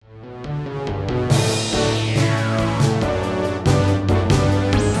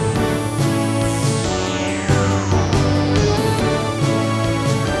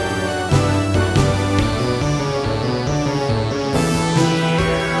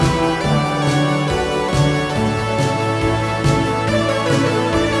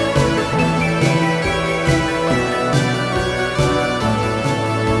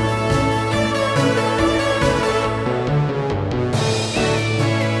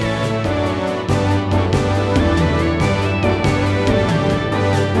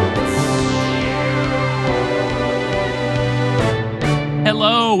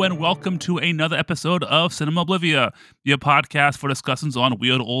Hello and welcome to another episode of Cinema Oblivia, your podcast for discussions on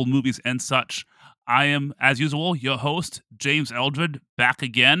weird old movies and such. I am, as usual, your host, James Eldred, back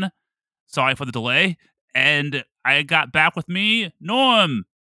again. Sorry for the delay. And I got back with me, Norm.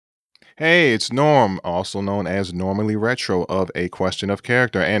 Hey, it's Norm, also known as Normally Retro of A Question of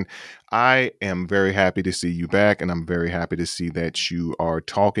Character. And I am very happy to see you back, and I'm very happy to see that you are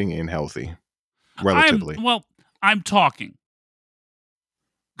talking and healthy, relatively. I'm talking.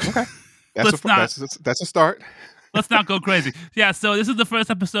 Okay. Let's not That's a start. let's not go crazy. Yeah, so this is the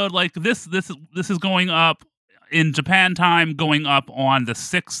first episode. Like this is going up in Japan time, going up on the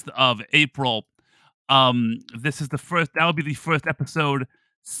 6th of April. This is that'll be the first episode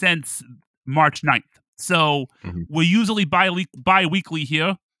since March 9th. So Mhm. we're usually bi-weekly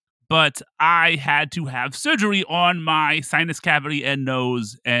here, but I had to have surgery on my sinus cavity and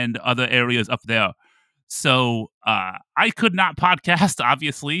nose and other areas up there. So I could not podcast,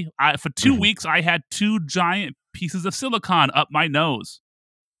 obviously. For 2 Mhm. weeks, I had 2 giant pieces of silicone up my nose.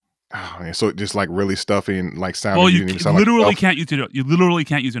 Oh, man, so just like really stuffy and like Well, sounding, you didn't even sound like literally yourself. can't use your you literally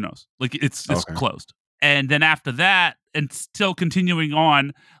can't use your nose. Like it's just Okay. closed. And then after that, and still continuing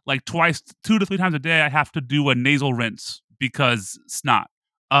on, like 2 to 3 times a day, I have to do a nasal rinse because snot.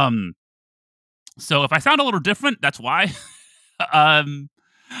 Um, so if I sound a little different, that's why. um,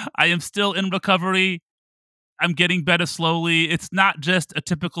 I am still in recovery. I'm getting better slowly. It's not just a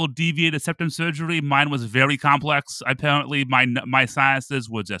typical deviated septum surgery. Mine was very complex. Apparently, my sinuses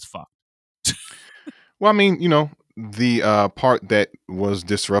were just fucked. Well, I mean, the part that was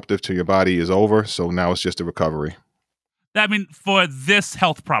disruptive to your body is over, so now it's just a recovery. I mean, for this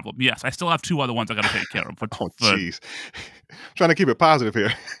health problem, yes, I still have 2 other ones I got to take care of. Oh, For jeez. Trying to keep it positive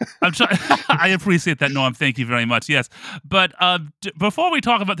here. I'm trying. I appreciate that, Norm. Thank you very much. Yes, but before we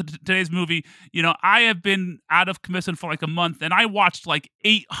talk about today's movie, I have been out of commission for like a month, and I watched like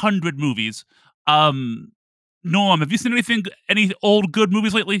 800 movies. Um, Norm, have you seen any old good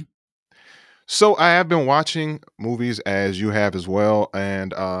movies lately? So I have been watching movies as you have as well,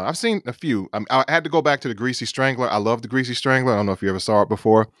 and I've seen a few. I had to go back to the Greasy Strangler. I love the Greasy Strangler. I don't know if you ever saw it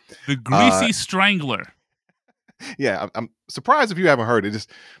before. The Uh, Greasy Strangler. yeah, I'm surprised if you haven't heard it. It's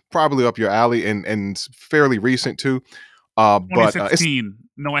probably up your alley and it's fairly recent too. But it's 2016.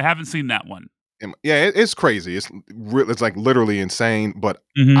 No, I haven't seen that one. yeah, it's crazy. It's like literally insane, but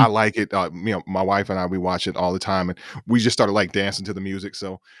Mm-hmm. I like it. My wife and I, we watch it all the time, and we just started like dancing to the music.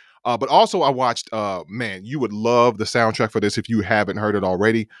 So, but also I watched. Man, you would love the soundtrack for this if you haven't heard it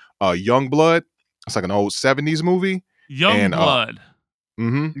already. Young Blood. It's like an old '70s movie, Young and Blood.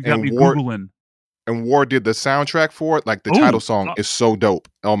 mhm, You got me googling. And Ward did the soundtrack for it. Like the title Oh, song is so dope.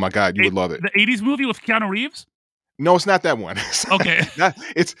 Oh my god, you would love it. the '80s movie with Keanu Reeves. No, it's not that one. Okay.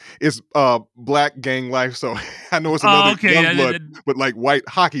 It's Black Gang Life, so I know it's Oh, another okay. Young Blood, but like white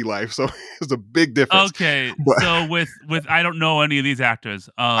hockey life, so it's a big difference. Okay. But So with I don't know any of these actors.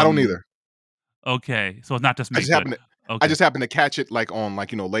 I don't either. Okay. So it's not just I me. just Good. happened to I Okay. just happened to catch it like on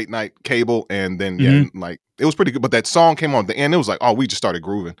like, late night cable, and then yeah, Mhm. and like it was pretty good. But that song came on at the end, it was like, oh, we just started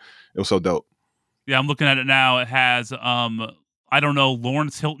grooving. It was so dope. Yeah, I'm looking at it now. It has I don't know,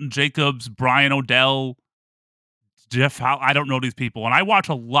 Lawrence Hilton Jacobs, Brian O'Dell, Jeff Howe. I don't know these people. And I watch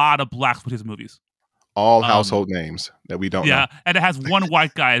a lot of Black exploitation movies. All Um household names that we don't yeah, know. and it has one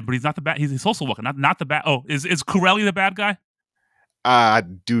white guy, but he's not the bad. He's also looking, not the bad. Oh, is Corelli the bad guy? I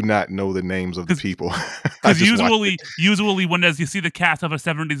do not know the names of the people. I Because just watched it. usually when you see the cast of a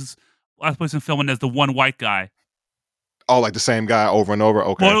 '70s exploitation film and there's the one white guy. Oh, like the same guy over and over?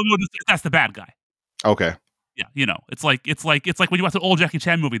 Okay. Well, no, that's the bad guy. Okay. Yeah, it's like when you watch an old Jackie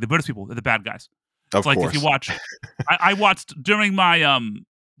Chan movie, the British people are the bad guys. It's Of like if you course. watch, I watched during my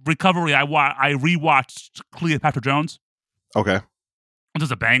recovery, I rewatched Cleopatra Jones, Okay. which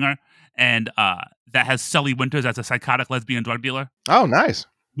is a banger, and that has Sally Winters as a psychotic lesbian drug dealer, Oh, nice.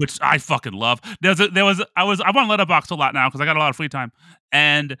 which I fucking love. I'm on Letterboxd a lot now because I got a lot of free time,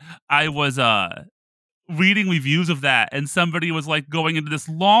 and I was reading reviews of that, and somebody was like going into this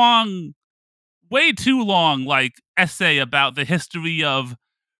long, way too long, like essay about the history of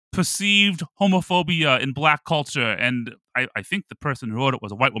perceived homophobia in Black culture, and I think the person who wrote it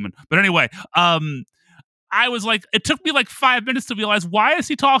was a white woman. But anyway, I was like, it took me like 5 minutes to realize, why is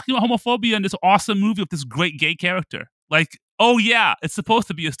he talking about homophobia in this awesome movie with this great gay character? Like, oh yeah, it's supposed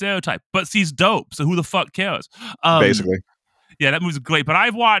to be a stereotype, but she's dope, so who the fuck cares? Um, Basically. yeah, that movie's great. But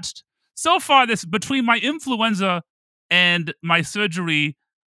I've watched so far this between my influenza and my surgery.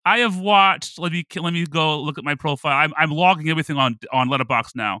 I have watched. Let me go look at my profile. I'm logging everything on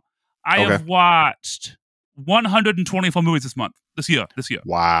Letterboxd now. I Okay. have watched 124 movies this year.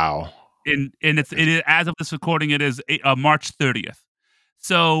 Wow. And it is, as of this recording, it is March 30th.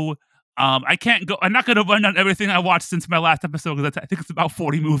 So I can't go. I'm not going to run on everything I watched since my last episode because I think it's about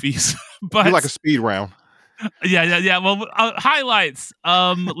 40 movies. Do like But a speed round. yeah. Well, highlights.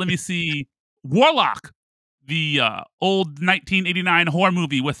 Let me see. Warlock, the old 1989 horror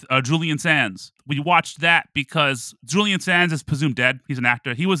movie with Julian Sands. We watched that because Julian Sands is presumed dead. He's an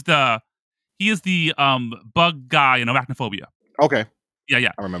actor. He is the bug guy in Arachnophobia. Okay,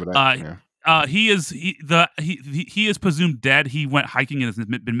 Yeah. I remember that. Uh, Yeah. he is presumed dead. He went hiking and has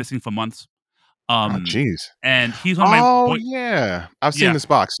been missing for months. Oh, Um, jeez. and he's one of my Oh, boy. yeah. I've seen Yeah, this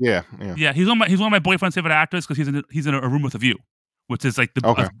box. Yeah, yeah. he's one of my boyfriend's favorite actors because he's in a room with a view, which is like the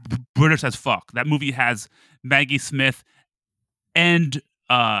Okay. British as fuck. That movie has Maggie Smith and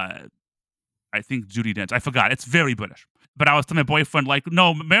I think Judi Dench. I forgot. It's very British. But I was telling my boyfriend like,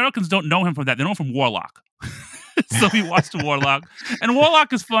 no, Americans don't know him from that. They know him from Warlock. So we watched Warlock, and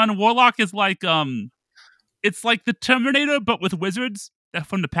Warlock is fun. Warlock is like it's like the Terminator but with wizards that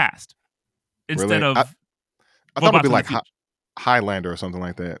from the past instead Really? I of I thought it'd be robots in the like future. Highlander or something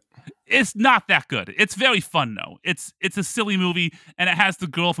like that. It's not that good. It's very fun though. It's a silly movie, and it has the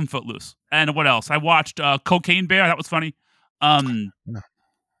girl from Footloose. And what else? I watched Cocaine Bear. That was funny. Um, Yeah.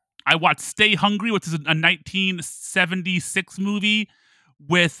 I watched Stay Hungry, which is a 1976 movie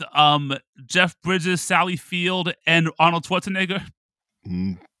with Jeff Bridges, Sally Field, and Arnold Schwarzenegger.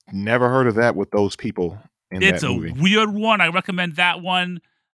 N Never heard of that with those people in It's that a movie. weird one. I recommend that one.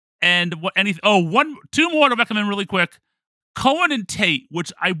 And what any oh one two more to recommend really quick. Cohen and Tate,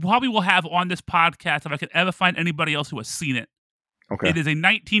 which I probably will have on this podcast if I could ever find anybody else who has seen it. Okay. It is a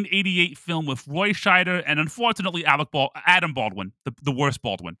 1988 film with Roy Scheider and unfortunately Adam Baldwin, the worst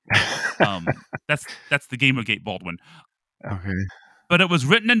Baldwin. That's the Gamergate Baldwin. Okay. But it was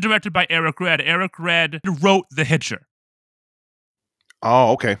written and directed by Eric Red. Eric Red wrote The Hitcher,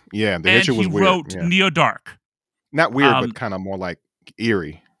 Oh, okay. Yeah, The and Hitcher he was weird. wrote Yeah. Neo Dark. Not weird, but Um, kinda more like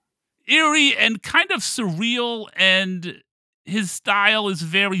eerie. Eerie and kind of surreal, and his style is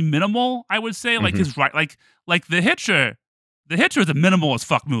very minimal. I would say, like Mhm, his right, like The Hitcher. The Hitcher is a minimal as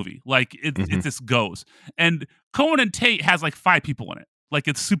fuck movie. Like it mhm. just goes. And Cohen and Tate has like 5 people in it. Like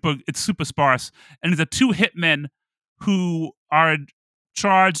it's super sparse, and it's a two hitmen who are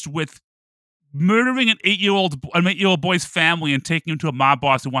charged with murdering an 8-year-old boy's family and taking him to a mob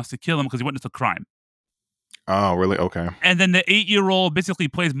boss who wants to kill him because he witnessed a crime. Oh, really? Okay. And then the 8-year-old basically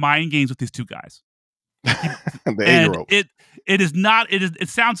plays mind games with these two guys. He The and eight-year-old. it is not it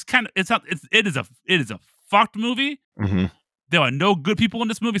sounds kind of it is a fucked movie. Mhm. There are no good people in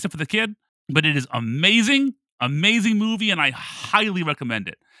this movie except for the kid, but it is amazing movie, and I highly recommend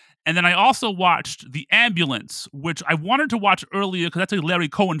it. And then I also watched The Ambulance, which I wanted to watch earlier because that's a Larry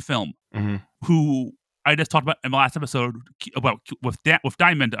Cohen film, Mhm. who I just talked about in my last episode about with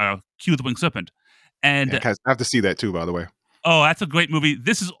Diamond, Q the Winged Serpent. Yeah, And 'cause I have to see that too, by the way. oh, that's a great movie.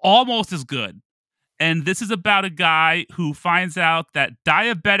 This is almost as good. And this is about a guy who finds out that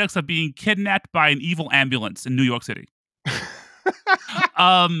diabetics are being kidnapped by an evil ambulance in New York City.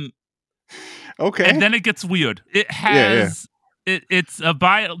 Um, and Okay. then it gets weird. Yeah, yeah. It's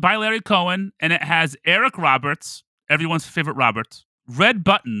by Larry Cohen, and it has Eric Roberts, everyone's favorite Roberts, Red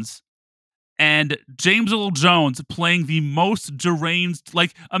Buttons, and James Earl Jones playing the most deranged.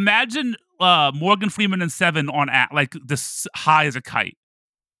 Like imagine Morgan Freeman and Seven on like this high as a kite,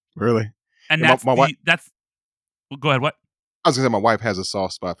 Really? and Yeah, my wife that's. Go ahead. What? I was gonna say my wife has a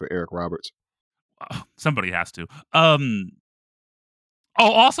soft spot for Eric Roberts. Somebody has to. Oh,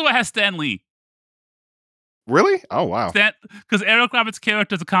 also it has Stan Lee. Really? Oh, wow. Stan, because Eric Roberts'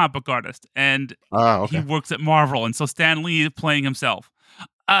 character is a comic book artist, and Ah, he okay. works at Marvel, and so Stan Lee is playing himself.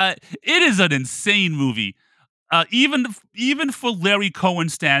 It is an insane movie. Even for Larry Cohen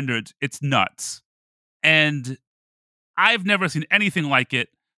standards, it's nuts. And I've never seen anything like it.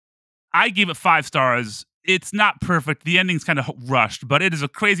 I gave it 5 stars. It's not perfect. The ending's kind of rushed, but it is a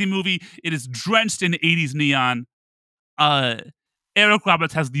crazy movie. It is drenched in 80s neon. Uh, Eric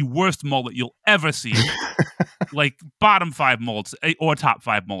Roberts has the worst mullet you'll ever see. Like bottom 5 mullets or top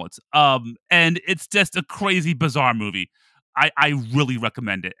 5 mullets. And it's just a crazy, bizarre movie. I really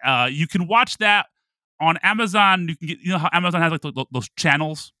recommend it. You can watch that on Amazon. You can get, you know how Amazon has like those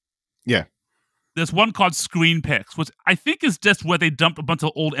channels. Yeah. There's one called Screen Picks, which I think is just where they dumped a bunch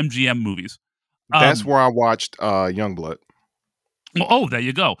of old MGM movies. That's Um, where I watched, Youngblood. oh, there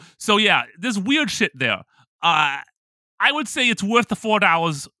you go. So yeah, there's weird shit there. I would say it's worth the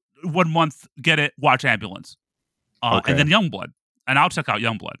 $4 1 month. Get it, watch Ambulance, and Okay. then Youngblood, and I'll check out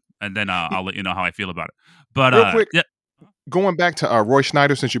Youngblood, and then Y I'll let you know how I feel about it. But Real quick, yeah, going back to, Roy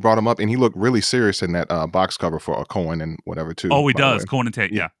Schneider since you brought him up, and he looked really serious in that, box cover for, Cohen and whatever too, oh, he by the way. does. Conan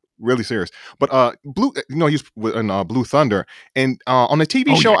Tate, Yeah. yeah. really serious. But he's in Blue Thunder, and on the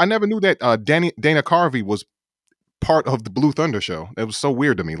TV Oh show, yeah, I never knew that Dana Carvey was part of the Blue Thunder show. That was so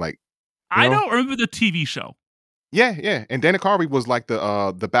weird to me. Like, you I know, don't remember the TV show. yeah, yeah. And Dana Carvey was like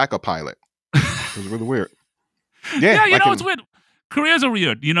the backup pilot. It was really weird. Yeah, Yeah, like it's in. weird. Careers are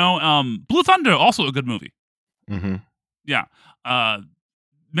weird. Blue Thunder also a good movie. Mhm. Yeah, uh,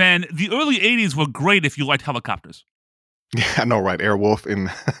 man, the early '80s were great if you liked helicopters. Yeah, I know, right? Airwolf and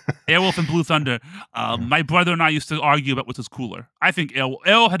Airwolf and Blue Thunder. My brother and I used to argue about which was cooler. I think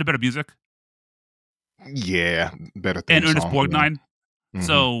Airwolf had a better music yeah, better and theme Ernest song. Yeah. Borgnine, Mhm.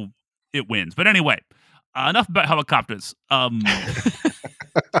 so it wins. But anyway, enough about helicopters.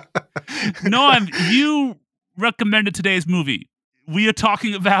 Noam, you recommended today's movie. We are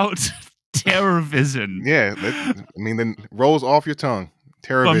talking about TerrorVision Yeah, I mean, then rolls off your tongue. from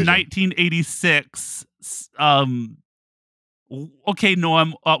TerrorVision. 1986. Okay,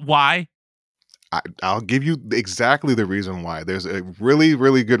 Noam, why? I'll give you exactly the reason why. There's a really,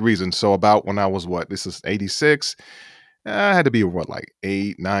 really good reason. So about when I was what? This is 86. I had to be what, like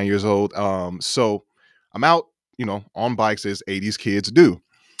 8, 9 years old. So I'm out, on bikes as 80s kids do.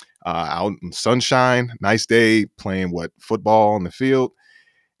 Out in sunshine, nice day, playing what football on the field.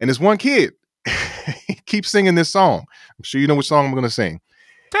 And this one kid, he keeps singing this song. I'm sure you know which song I'm gonna sing.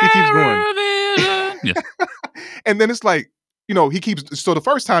 He keeps going. TerrorVision. Yes. And then it's like, he keeps so the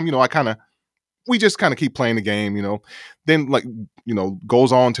first time, we just kind of keep playing the game. Then like,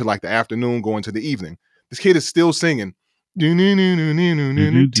 goes on to like the afternoon, going to the evening. This kid is still singing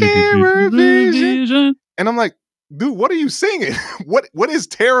TerrorVision. TerrorVision. And I'm like, dude, what are you singing? What is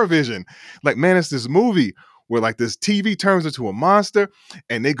TerrorVision? Like, man, it's this movie where like this TV turns into a monster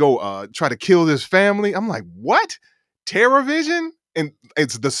and they go try to kill this family. I'm like, what? TerrorVision? And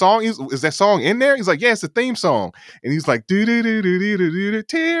it's the song. Is that song in there? He's like, yeah, it's the theme song. And he's like, do do do do do do do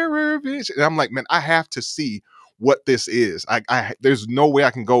TerrorVision. And I'm like, man, I have to see what this is. There's no way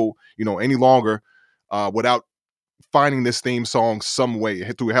I can go, any longer without finding this theme song some way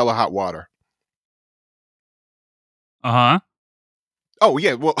through hell or hot water. Uh huh. Oh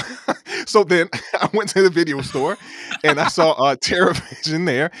yeah, well, so then I went to the video store and I saw TerraVision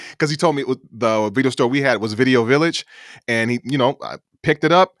there because he told me the video store we had was Video Village, and I picked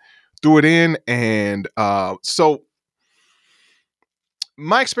it up, threw it in, and so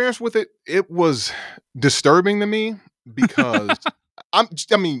my experience with it was disturbing to me because I'm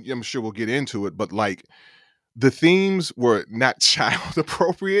sure we'll get into it, but like the themes were not child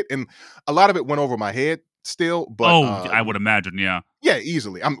appropriate, and a lot of it went over my head still, but Oh, I would imagine. Yeah. yeah,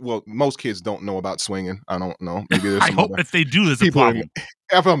 easily. Well, most kids don't know about swinging. I don't know. Maybe there's I some hope other if they do, there's a people in. problem.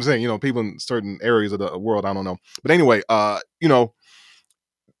 That's what I'm saying. People in certain areas of the world. I don't know. But anyway,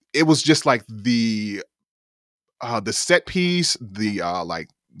 it was just like the set piece, like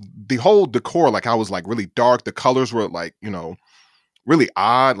the whole decor. Like I was like really dark. The colors were like really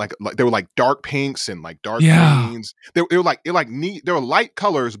odd. Like they were like dark pinks and like dark Yeah. greens. They were like neat. They were light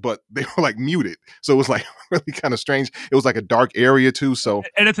colors, but they were like muted. So it was like really kind of strange. It was like a dark area too. So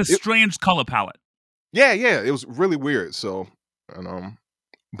And it's a it, strange color palette. yeah, yeah, it was really weird. So, and,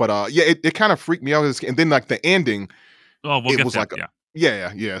 but yeah, it kind of freaked me out. And then like the ending, Oh, we'll it get was there. like, Yeah.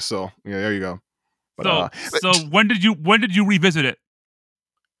 yeah, yeah. So yeah, there you go. But So when did you revisit it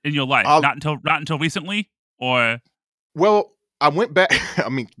in your life? I'll, Not until recently, or well, I went back. I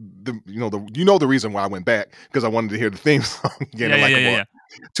mean, the reason why I went back because I wanted to hear the theme song again yeah, in yeah, like yeah, yeah, about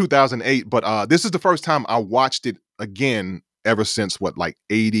yeah. 2008. But this is the first time I watched it again ever since what, like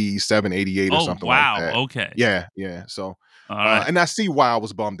 87, 88 or Oh something like wow. that. Okay. Yeah, yeah. So, All right. and I see why I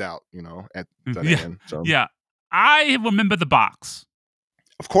was bummed out. At that Yeah. end. So, Yeah. I remember the box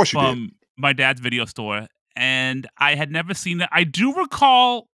of course you did. from my dad's video store, and I had never seen it. I do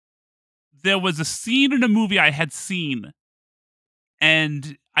recall there was a scene in a movie I had seen,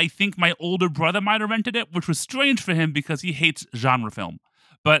 and I think my older brother might have rented it, which was strange for him because he hates genre film.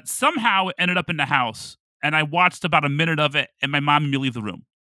 But somehow it ended up in the house, and I watched about a minute of it, and my mom made me leave the room.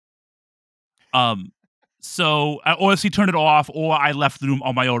 Um, or she turned it off, or I left the room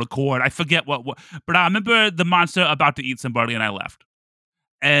on my own accord. I forget what, but I remember the monster about to eat somebody, and I left.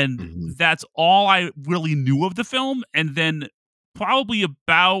 And Mhm, that's all I really knew of the film. And then probably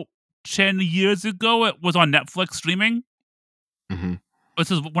about 10 years ago, it was on Netflix streaming. mhm.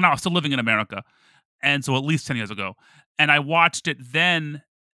 This is when I was still living in America, and so at least 10 years ago. And I watched it then,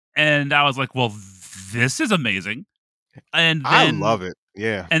 and I was like, "Well, this is amazing." And I then love it.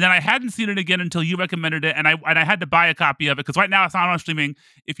 Yeah. And then I hadn't seen it again until you recommended it, and I had to buy a copy of it because right now it's not on streaming.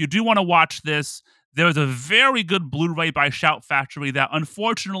 If you do want to watch this, there's a very good Blu-ray by Shout Factory that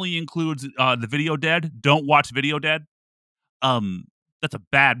unfortunately includes the Video Dead. Don't watch Video Dead. Um, That's a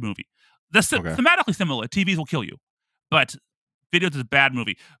bad movie. Okay. Thematically similar. TVs will kill you, but Videos is a bad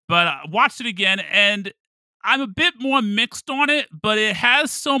movie. But I watched it again, and I'm a bit more mixed on it. But it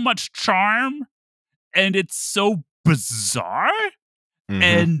has so much charm, and it's so bizarre, Mhm.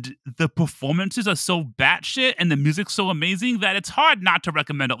 and the performances are so batshit, and the music's so amazing that it's hard not to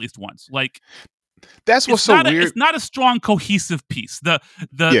recommend at least once. Like That's what's so it's weird. not a strong cohesive piece. The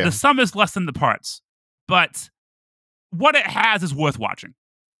Yeah. sum is less than the parts, but what it has is worth watching.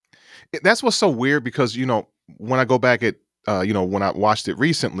 That's what's so weird because, when I go back at, when I watched it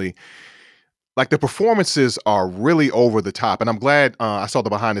recently, like the performances are really over the top, and I'm glad I saw the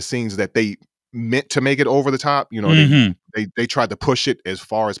behind the scenes that they meant to make it over the top. Mhm. They tried to push it as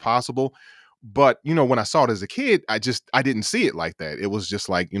far as possible. But when I saw it as a kid, I didn't see it like that. It was just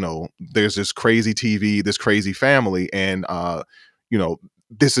like, there's this crazy TV, this crazy family, and you know,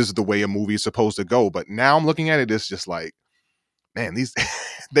 this is the way a movie is supposed to go. But now I'm looking at it, it's just like, man, these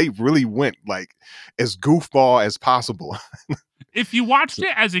they really went like as goofball as possible. If you watched So,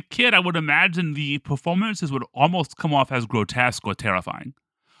 it as a kid, I would imagine the performances would almost come off as grotesque or terrifying,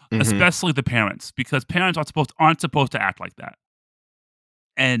 mhm. especially the parents, because parents aren't supposed to act like that.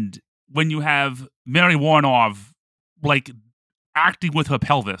 And when you have Mary Warnov like acting with her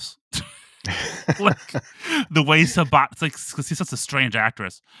pelvis, like the way Sabat, it's like because she's such a strange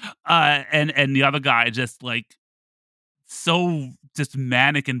actress, and the other guy just like so just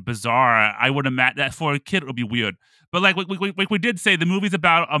manic and bizarre. I would imagine that for a kid it would be weird. But like we did say, the movie's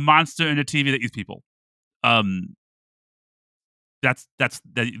about a monster in a TV that eats people. Um, that's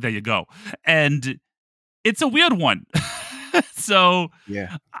there you go, and it's a weird one. So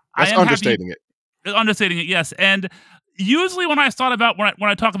Yeah. I That's am happy understating it. understating it, yes. And usually when I talk about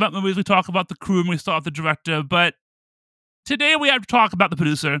movies, we talk about the crew and we start with the director. But today we have to talk about the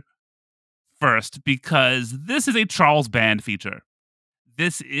producer first because this is a Charles Band feature.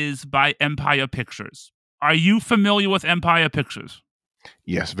 This is by Empire Pictures. Are you familiar with Empire Pictures?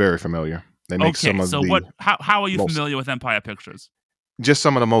 Yes, very familiar. They make Okay, some of so the how are you most familiar with Empire Pictures? just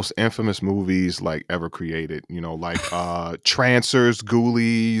some of the most infamous movies like ever created, like Trancers,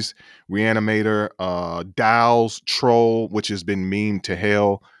 Ghoulies, Reanimator, Dolls, Troll, which has been memed to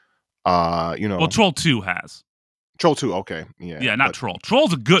hell. Uh, you Well, know, Troll 2 has. Troll 2, okay. Yeah, Yeah, not but Troll.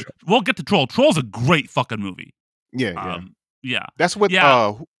 Troll's a good. We'll get to Troll. Troll's a great fucking movie. yeah, yeah. Um, yeah, That's with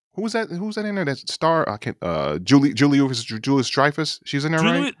yeah. who's that in there? That star? I can't. Julius Dreyfus. She's in there,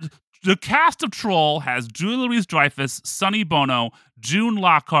 right? Julie, the cast of Troll has Julie Louis-Dreyfus, Sonny Bono, June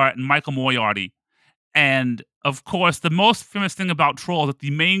Lockhart, and Michael Moriarty. And of course, the most famous thing about Troll is that the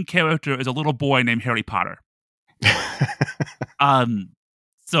main character is a little boy named Harry Potter. Um,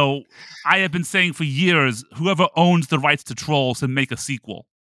 so I have been saying for years, whoever owns the rights to Troll should make a sequel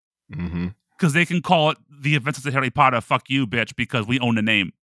Mhm. because they can call it The Adventures of Harry Potter. Fuck you, bitch, because we own the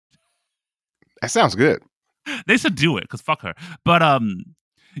name. That sounds good. They should do it because fuck her. But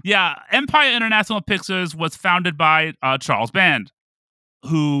yeah, Empire International Pictures was founded by Charles Band,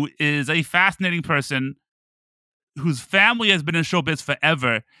 who is a fascinating person whose family has been in showbiz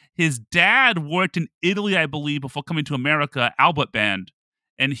forever. His dad worked in Italy, I believe, before coming to America, Albert Band,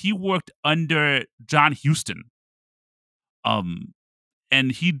 and he worked under John Huston. Um,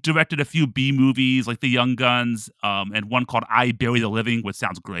 and he directed a few B movies like The Young Guns, and one called I Bury the Living, which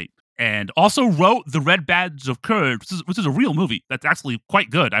sounds great. And also wrote The Red Badge of Courage, which is a real movie that's actually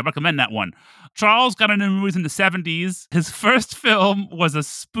quite good. I recommend that one. Charles got into movies in the 70s. His first film was a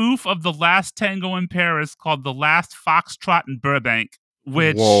spoof of The Last Tango in Paris called The Last Foxtrot in Burbank,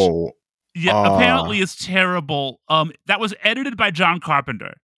 which Whoa. yeah, Uh apparently is terrible. That was edited by John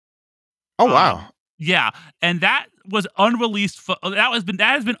Carpenter. oh, wow. Yeah, and that was unreleased for that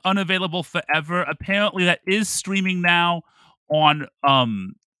has been unavailable forever. Apparently, that is streaming now on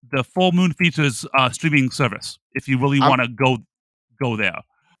the Full Moon Features streaming service. If you really I'm want to go there.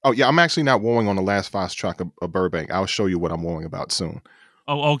 Oh, yeah, I'm actually not wooing on the last fast track of Burbank. I'll show you what I'm wooing about soon.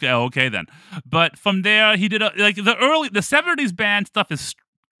 Oh, okay then. But from there, he did like the 70s band stuff is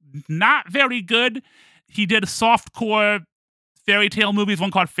not very good. He did softcore fairy tale movies, one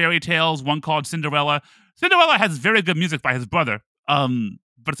called Fairy Tales, one called Cinderella. Cinderella has very good music by his brother,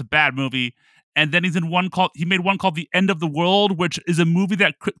 but it's a bad movie. And then he made one called The End of the World, which is a movie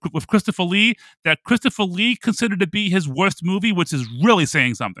with Christopher Lee that Christopher Lee considered to be his worst movie, which is really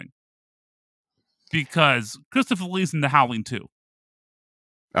saying something because Christopher Lee's in The Howling too.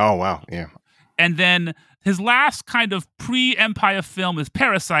 Oh, wow, yeah. And then his last kind of pre-Empire film is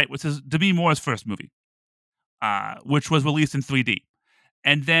Parasite, which is Demi Moore's first movie, which was released in 3D.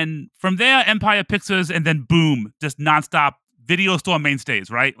 And then from there, Empire Pictures, and then boom, just nonstop video store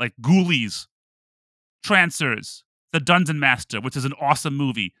mainstays, right? Like Ghoulies, Trancers, The Dungeon Master, which is an awesome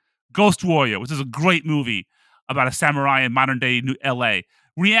movie. Ghost Warrior, which is a great movie about a samurai in modern day New LA.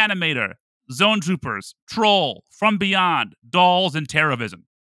 Reanimator, Zone Troopers, Troll, From Beyond, Dolls, and TerrorVision.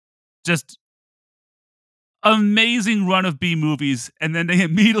 Just amazing run of B movies, and then they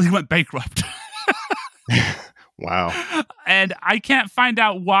immediately went bankrupt. Wow. And I can't find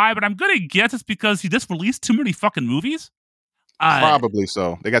out why, but I'm gonna guess it's because he just released too many fucking movies. Uh, Probably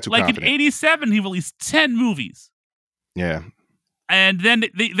so. They got too like in confident. '87, he released 10 movies. Yeah. And then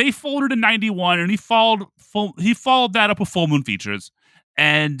they folded in '91, and he followed that up with Full Moon Features.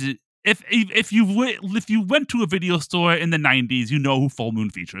 And if you went to a video store in the '90s, you know who Full Moon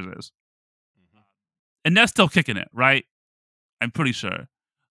Features is, and they're still kicking it, right? I'm pretty sure.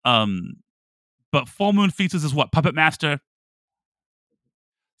 Um, but Full Moon Features is what Puppet Master,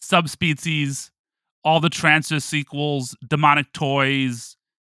 Subspecies, all the Transfer sequels, Demonic Toys,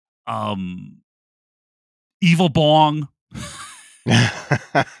 um, Evil Bong,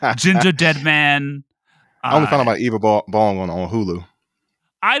 I Ginger Dead Man. only found out Uh, about Eva Bong on Hulu.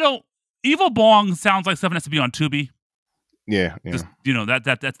 I don't. Evil Bong sounds like something that's to be on Tubi. Yeah, yeah. Just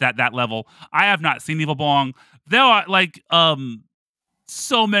that's that level. I have not seen Evil Bong. There are like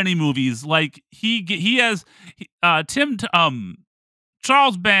so many movies. Like he has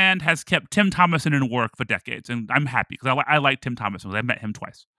Charles Band has kept Tim Thomerson in work for decades, and I'm happy because I like Tim Thomerson because I met him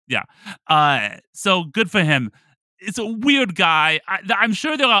twice. Yeah, so good for him. It's a weird guy. I'm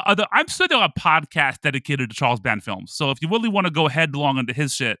sure there are other. I'm sure there are podcasts dedicated to Charles Band films. So if you really want to go headlong into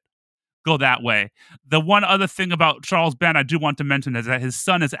his shit, go that way. The one other thing about Charles Band I do want to mention is that his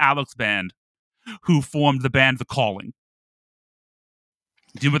son is Alex Band, who formed the band The Calling.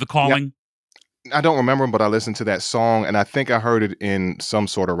 Do you remember The Yeah, Calling? I don't remember him, but I listened to that song, and I think I heard it in some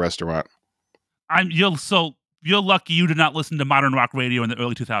sort of restaurant. You're lucky you did not listen to modern rock radio in the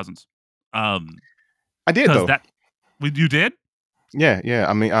early 2000s. Um, I did because though. that you did. Yeah, yeah.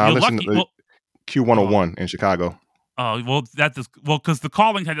 I mean, I You're listened lucky. to Well, oh, Q101 in Chicago. well, that is well because The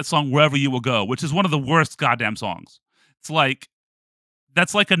Calling had that song "Wherever You Will Go," which is one of the worst goddamn songs. It's like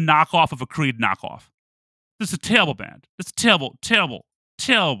that's like a knockoff of a Creed knockoff. This is a terrible band. It's a terrible, terrible,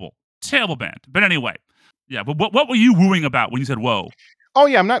 terrible, terrible band. But anyway, yeah. But what were you wooing about when you said "whoa"? Oh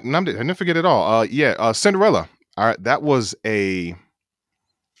yeah, I didn't forget it all. Yeah, Cinderella. All right, that was a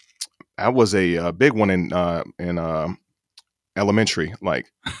big one in elementary, like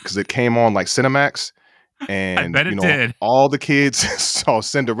because it came on like Cinemax, I and bet it did. all the kids saw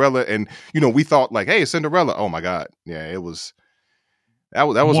Cinderella, and we thought like, hey, Cinderella. Oh my god, yeah, it was that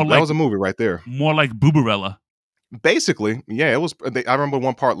was More that like was a movie right there. Booberella. Basically, yeah, it was. I remember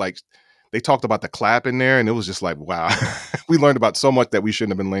one part like they talked about the clap in there, and it was just like, wow, we learned about so much that we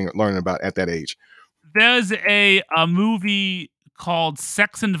shouldn't have been learning about at that age. There's a movie called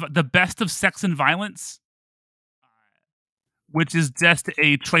The Best of Sex and Violence, which is just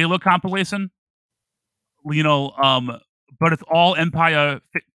a trailer compilation. You know, but it's all Empire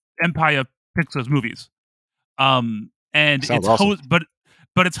Pictures movies. And Sounds awesome.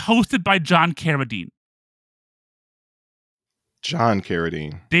 but it's hosted by John Carradine, John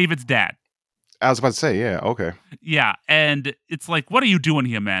Carradine. David's dad. I was about to say, yeah, okay. Yeah, and it's like, what are you doing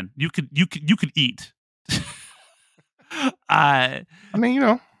here, man? You could eat. uh, I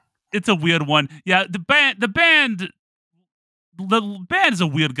mean, it's a weird one. Yeah, the band is a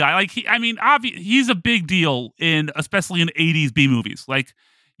weird guy. Like he's a big deal especially in '80s B movies. Like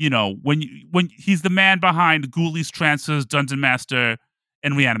when he's the man behind Ghoulies, Trancers, Dungeon Master,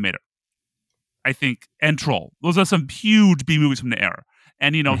 and Reanimator. I think and Troll. Those are some huge B movies from the era.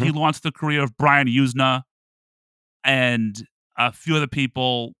 And he hmm launched the career of Brian Usna and a few other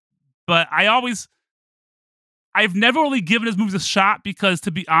people. But I've never really given his movies a shot because, to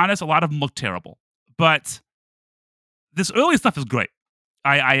be honest, a lot of them look terrible. But this early stuff is great.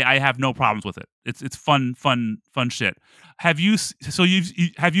 I have no problems with it. It's fun shit. Have you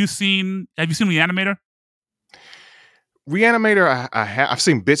seen Reanimator? Reanimator, I've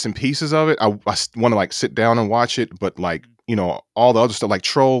seen bits and pieces of it. I want to like sit down and watch it, but like all the other stuff like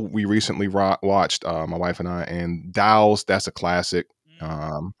Troll, we recently watched, my wife and I, and Dowls, that's a classic.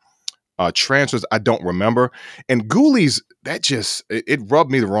 Um, Transfers, I don't remember, and Ghoulies, that just it rubbed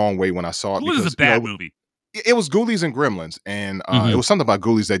me the wrong way when I saw it Ghoulies is a because bad movie. it was Ghoulies and Gremlins, and it Mm-hmm. was something about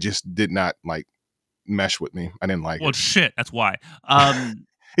Ghoulies that just did not like mesh with me. I didn't like Well, it. shit. That's why. Um,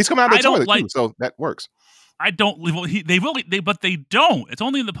 He's coming out of I the don't toilet like. too, so that works. I don't. Well, but they don't. It's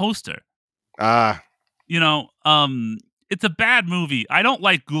only in the poster. Ah, You know. It's a bad movie. I don't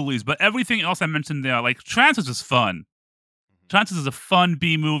like Ghoulies, but everything else I mentioned there, like Transfers, is fun. Transfers is a fun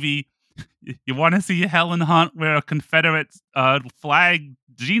B movie. You want to see Helen Hunt wear a Confederate flag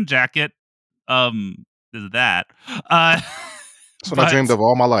jean jacket? There's that. Uh, That's what I dreamed but of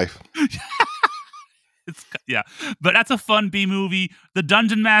all my life. yeah, but that's a fun B movie. The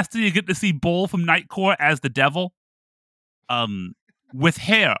Dungeon Master, you get to see Bull from Night Court as the devil, um, with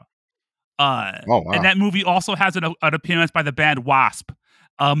hair. Oh, And wow. that movie also has an appearance by the band Wasp.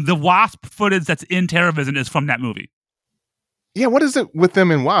 The Wasp footage that's in TerrorVision is from that movie. Yeah, what is it with them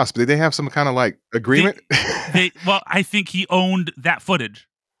and Wasp? Did they have some kinda, like, They, agreement? well, I think he owned that footage,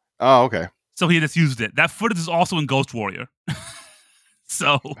 Oh, okay. so he just used it. That footage is also in Ghost Warrior.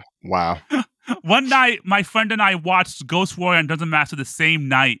 So Wow. one night, my friend and I watched Ghost Warrior and Dungeon Master the same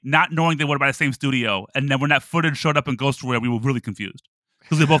night, not knowing they were by the same studio. And then when that footage showed up in Ghost Warrior, we were really confused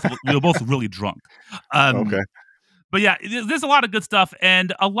because we were both really drunk. Okay. But yeah, there's a lot of good stuff,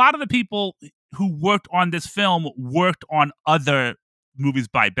 and a lot of the people who worked on this film worked on other movies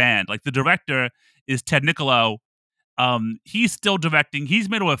by band. Like the director is Ted Niccolo. He's still directing. He's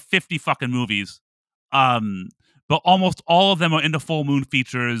made over 50 fucking movies. Um, but almost all of them are in the Full Moon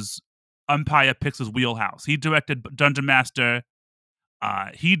Features Empire Pictures wheelhouse. He directed Dungeon Master.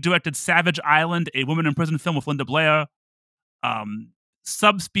 He directed Savage Island, a woman in prison film with Linda Blair. Um,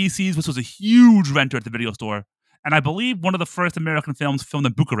 Subspecies, which was a huge renter at the video store, and I believe one of the first American films filmed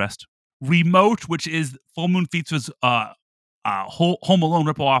in Bucharest. Remote, which is Full Moon Features' Home Alone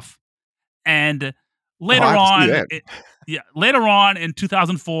ripoff, and Oh, I later have to see on, that. later on in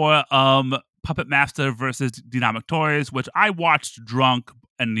 2004, Puppet Master versus Dynamic Toys, which I watched drunk,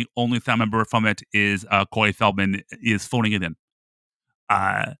 and the only thing I remember from it is Corey Feldman is phoning it in.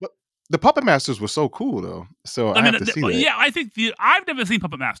 Uh, But the Puppet Masters were so cool, though, so I I mean, have to see that. yeah, I think I've never seen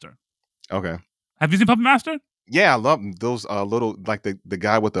Puppet Master. Okay. Have you seen Puppet Master? Yeah, I love those, little like, the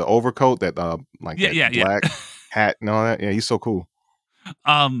guy with the overcoat that, like, Yeah, that yeah, yeah. black hat and all that. Yeah, he's so cool.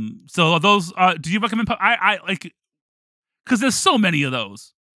 So those, do you recommend? I like because there's so many of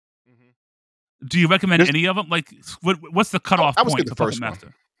those. Mhm. Do you recommend There's any of them? Like, what's the cutoff I would say point the for Puppet first one.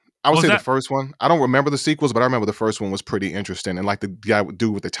 Master? I would What was say the that? first one. I don't remember the sequels, but I remember the first one was pretty interesting, and, like, the guy would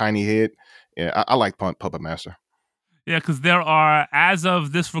do with the tiny head. Yeah, I like Puppet Master. Yeah, because there are, as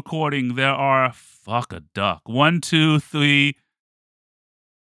of this recording, there are fuck a duck. One, two, three.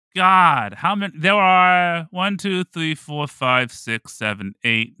 God, how many? There are 1, 2, 3, 4, 5, 6, 7,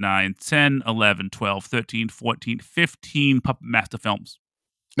 8, 9, 10, 11, 12, 13, 14, 15 Puppet Master films.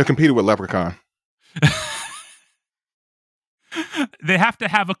 They're competing with Leprechaun. They have to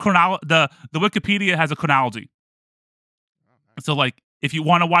have a chronology. The Wikipedia has a chronology. So, like, if you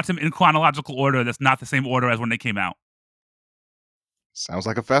want to watch them in chronological order, that's not the same order as when they came out. Sounds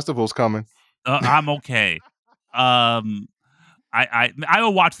like a festival's coming. I'm okay. Um, I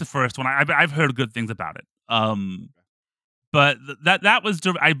will watch the first one. I've heard good things about it. But that was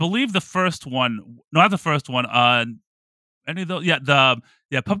I believe the first one. No, not the first one. Any of those? Yeah,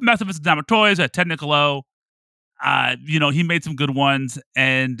 Puppet Master vs. Dynamite Toys at Ted Niccolo. He made some good ones,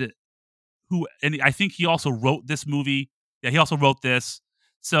 and I think he also wrote this movie. Yeah, he also wrote this.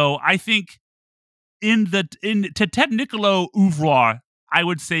 So I think in Ted Niccolo oeuvre, I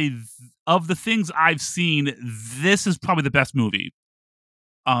would say of the things I've seen, this is probably the best movie.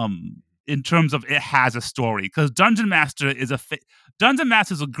 In terms of it has a story, because Dungeon Master is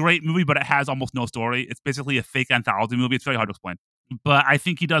a great movie, but it has almost no story. It's basically a fake anthology movie. It's very hard to explain. But I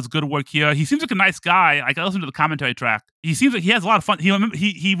think he does good work here. He seems like a nice guy. I listened to the commentary track. He seems like he has a lot of fun.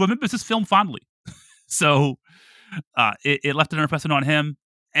 He remembers this film fondly. So it left an impression on him.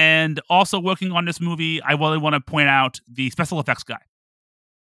 And also working on this movie, I really want to point out the special effects guy.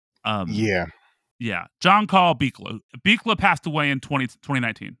 Um, Yeah. yeah, John Carl Buechler. Buechler passed away in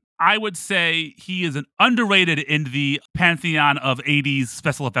 2019. I would say he is an underrated in the pantheon of 80s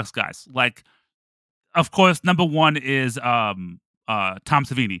special effects guys. Like, of course, number one is Tom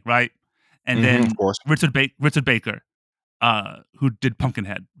Savini, right? And Mhm, of then course. Richard Baker, who did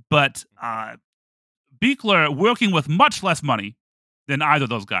Pumpkinhead. But Buechler, working with much less money than either of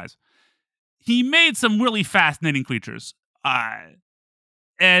those guys, he made some really fascinating creatures.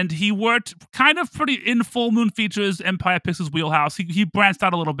 And he worked kind of pretty in Full Moon Features, Empire Pictures wheelhouse. He branched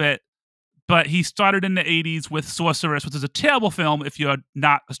out a little bit, but he started in the 80s with Sorceress, which is a terrible film if you're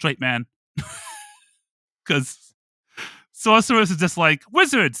not a straight man. Because Sorceress is just like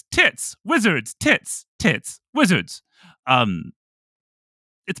wizards, tits, wizards. Um,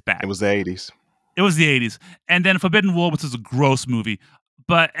 it's It bad. was the '80s. It was the 80s. And then Forbidden World, which is a gross movie.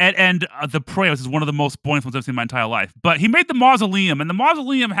 But and The Prey, which is one of the most boring films I've seen in my entire life. But he made The Mausoleum, and The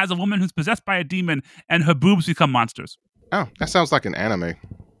Mausoleum has a woman who's possessed by a demon, and her boobs become monsters. Oh, that sounds like an anime.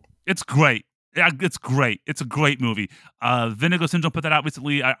 It's great. Yeah, it's great. It's a great movie. Vinegar Syndrome put that out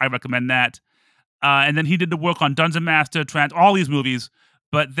recently. I recommend that. And then he did the work on Dungeon Master, all these movies.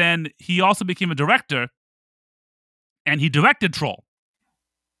 But then he also became a director and he directed Troll.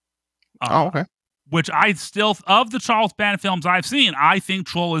 Oh, Uh, okay. which I still of the Charles Band films I've seen, I think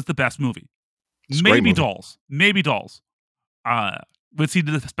Troll is the best movie. It's a great Maybe movie. Dolls, maybe Dolls. Which he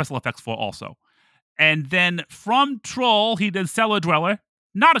did the special effects for also. And then from Troll, he did Cellar Dweller.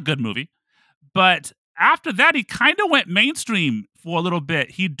 Not a good movie. But after that, he kind of went mainstream for a little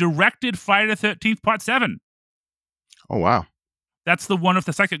bit. He directed Friday the 13th, Part 7. Oh, wow. That's the one with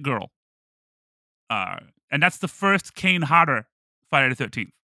the psychic girl. Uh, and that's the first Kane Hodder Friday the 13th.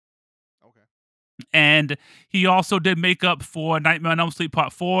 Okay. And he also did makeup for Nightmare on Elm Street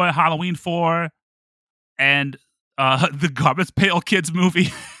Part 4, Halloween 4, and the Garbage Pail Kids movie.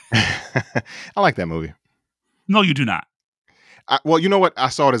 I like that movie. No, you do not. Well, you know what? I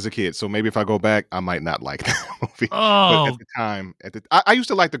saw it as a kid, so maybe if I go back, I might not like that movie. But at Oh, the time, I used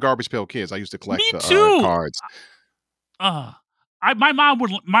to like the Garbage Pail Kids. I used to me collect the too. cards. Uh, my mom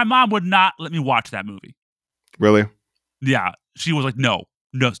would not let me watch that movie. Really? Yeah, she was like, "No,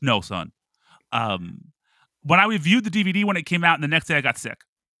 no, no, son." Um, when I reviewed the DVD when it came out, and the next day I got sick.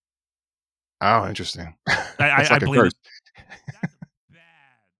 Oh, interesting. I, That's I, I like a blame curse. it. That's a bad.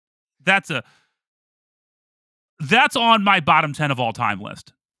 That's a that's on my bottom 10 of all time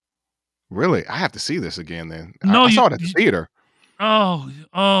list. Really? I have to see this again then. No, I saw it at the theater.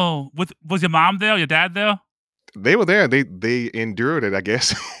 Was your mom there? Your dad there? They were there. They endured it, I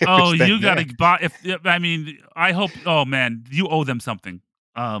guess, if Oh, it's that you gotta bad. buy. If I mean, I hope. Oh man, you owe them something.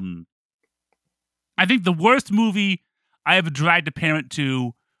 Um, I think the worst movie I ever dragged a parent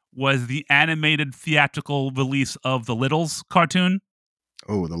to was the animated theatrical release of the Littles cartoon.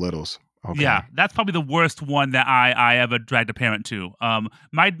 Oh, the Littles. Yeah, Okay. that's probably the worst one that I ever dragged a parent to.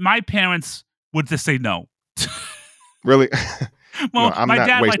 My parents would just say no. Really? No, Well, I'm my not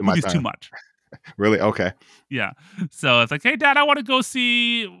dad liked wasting my movies too time. much. Really? Okay. Yeah, so it's like, hey, dad, I want to go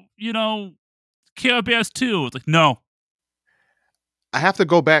see Care Bears 2. It's like, no. I have to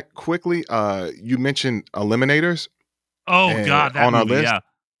go back quickly. You mentioned Eliminators Oh God, that on our movie. list. Yeah.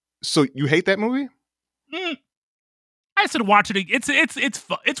 So you hate that movie? Mm, I said watch it.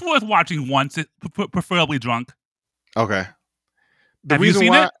 It's worth watching once, preferably drunk. Okay. The Have you reason seen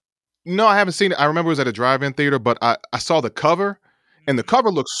why it? No, I haven't seen it. I remember it was at a drive-in theater, but I saw the cover, and the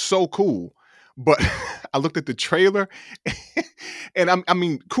cover looks so cool. But I looked at the trailer, and I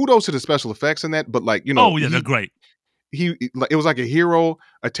mean, kudos to the special effects in that. But like, Oh yeah, they're great. like it was like a hero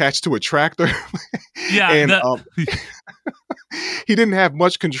attached to a tractor, Yeah, and the he didn't have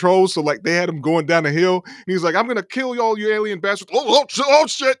much control. So like, they had him going down a hill. And he's like, "I'm gonna kill y'all, you alien bastards!" Oh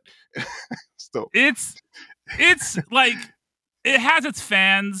shit! So it's like it has its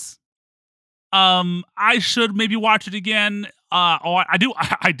fans. I should maybe watch it again. Or I do.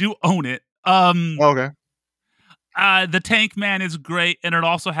 I do own it. okay, The Tank Man is great, and it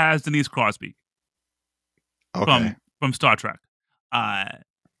also has Denise Crosby okay, from Star Trek. Uh,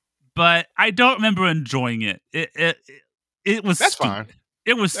 but I don't remember enjoying it. It was that's fine. stupid.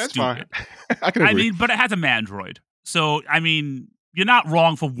 It was That's fine. stupid. I can I agree. mean, but it has a mandroid, so I mean, you're not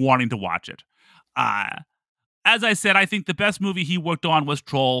wrong for wanting to watch it. Uh, as I said, I think the best movie he worked on was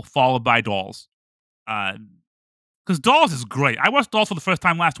Troll, followed by Dolls. Because Dolls is great. I watched Dolls for the first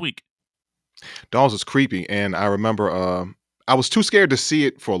time last week. Dolls is creepy, and I remember, I was too scared to see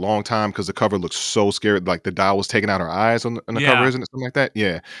it for a long time because the cover looked so scared, like the doll was taking out her eyes on the cover, Yeah, isn't it? Something like that?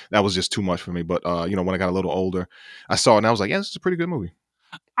 Yeah, that was just too much for me, but, when I got a little older, I saw it and I was like, "Yeah, this is a pretty good movie."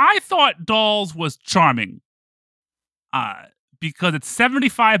 I thought Dolls was charming. Uh, because it's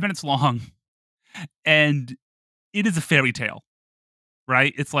 75 minutes long, and it is a fairy tale,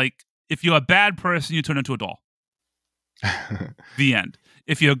 right? It's like if you're a bad person, you turn into a doll. The end.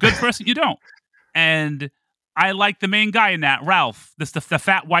 If you're a good person, you don't. And I like the main guy in that, Ralph, the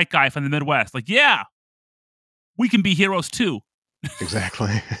fat white guy from the Midwest. Like, yeah, we can be heroes too.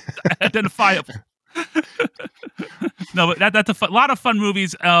 Exactly. Identifiable. No, but that's a lot of fun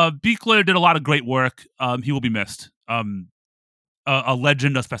movies. Beekler did a lot of great work. He will be missed. A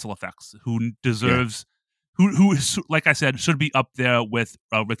legend of special effects who Yeah, deserves, who is, like I said, should be up there with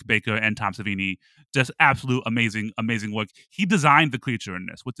Rick Baker and Tom Savini. Just absolute amazing work. He designed the creature in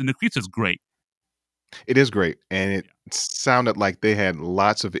this, and the creature's great. it is great, and it Yeah. sounded like they had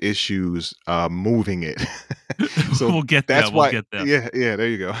lots of issues, moving it. So We'll get there. that's We'll why get there. yeah, there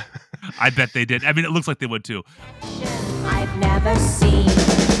you go. I bet they did. I mean, it looks like they would too. I've never seen.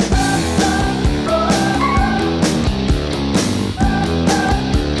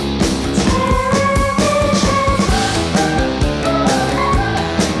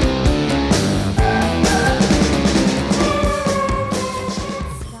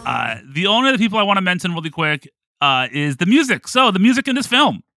 The only other people I want to mention really quick is the music. So the music in this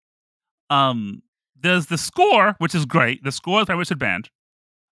film, um, there's the score, which is great. The score is by Richard Band,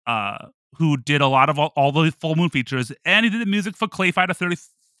 who did a lot of all the Full Moon features, and he did the music for Clay Fighter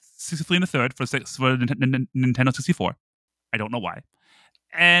 63 and a third for Nintendo 64. I don't know why.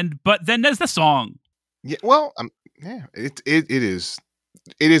 But then there's the song. Yeah, well, yeah, it is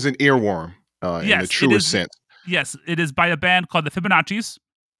an earworm in the Yes, it truest is. sense. Yes, it is by a band called the Fibonacci's,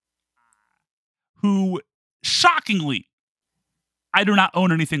 who shockingly, I do not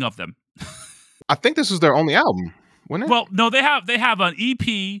own anything of them. I think this was their only album, wasn't it? Well, no, they have an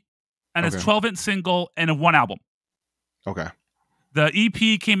EP and it's Okay. 12-inch single and a one album. Okay. The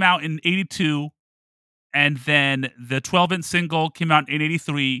EP came out in 82, and then the 12-inch single came out in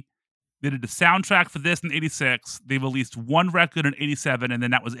 83. They did the soundtrack for this in 86. They released one record in 87, and then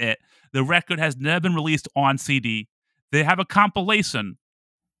that was it. The record has never been released on CD. They have a compilation.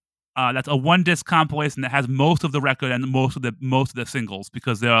 That's a one disc compilation that has most of the record and most of the singles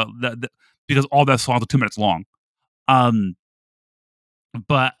because because all their songs are 2 minutes long.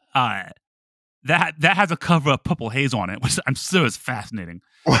 But that has a cover of Purple Haze on it, which I'm sure is fascinating.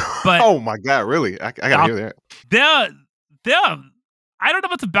 But oh my god, really? I gotta hear that. They're I don't know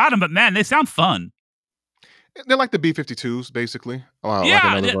what's about them, but man, they sound fun. They're like the B-52s, basically. Like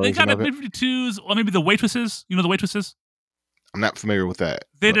Yeah, another they version got a of it. B-52s, or maybe the Waitresses. You know the Waitresses? I'm not familiar with that.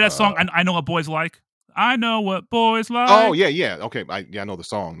 They But, did that song. I know what boys like. I know what boys like. oh yeah. Okay, I know the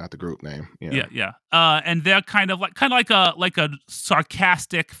song, not the group name. Yeah. Yeah. And they're kind of like a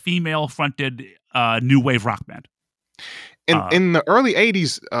sarcastic female fronted new wave rock band. In the early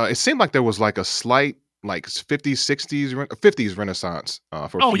 '80s, it seemed like there was like a slight like '50s, '60s, '50s renaissance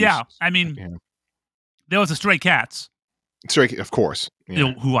for. Oh yeah, I mean, yeah. there was the Stray Cats. Stray, of course. Yeah. You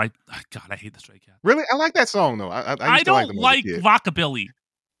know, who I hate the Stray Cats. Really, I like that song though. I I used to like don't them like as a kid. rockabilly.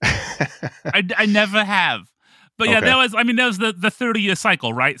 I never have. But yeah, Okay. there was the 30-year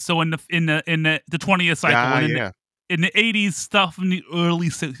cycle, right? So in the 20-year cycle, and in the 80s, stuff in the early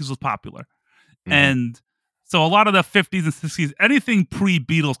 60s was popular. Mhm. And so a lot of the 50s and 60s, anything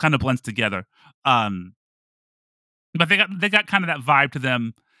pre-Beatles kind of blends together. But they got kind of that vibe to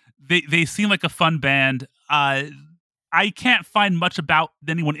them. They seem like a fun band. I can't find much about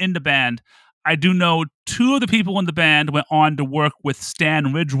anyone in the band. I do know two of the people in the band went on to work with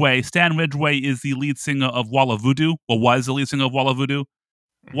Stan Ridgway. Stan Ridgway is the lead singer of Wall of Voodoo, or was the lead singer of Wall of Voodoo.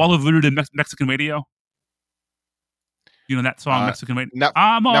 Wall of Voodoo did Mexican radio. You know that song, Mexican radio? Not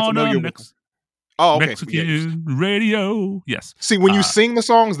I'm not on familiar a with. Oh, okay. Mexican radio. Yes. See, when you sing the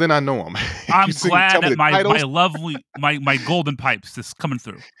songs, then I know them. I'm glad tell me that the my titles, lovely my golden pipes is coming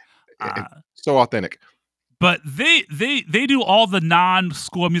through. so authentic. But they do all the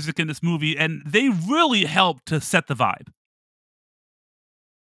non-score music in this movie, and they really help to set the vibe.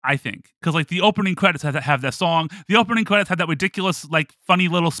 I think because like the opening credits have that song. The opening credits have that ridiculous, like funny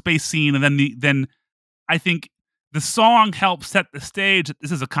little space scene, and then I think the song helps set the stage that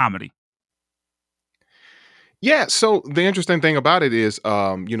this is a comedy. Yeah. So the interesting thing about it is,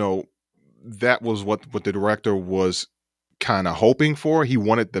 that was what the director was kind of hoping for. He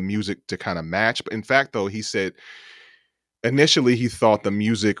wanted the music to kind of match. But in fact, though, he said initially he thought the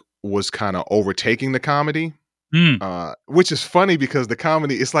music was kind of overtaking the comedy. Which is funny because the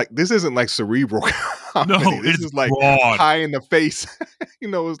comedy, it's like this isn't like cerebral comedy. No, This it's is like broad. high in the face.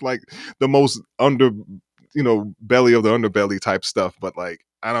 It's like the most belly of the underbelly type stuff. But like,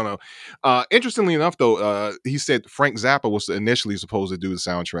 I don't know. Interestingly enough, though, he said Frank Zappa was initially supposed to do the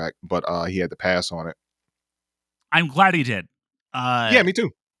soundtrack, but he had to pass on it. I'm glad he did. Yeah, me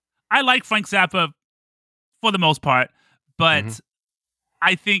too. I like Frank Zappa for the most part, but Mhm.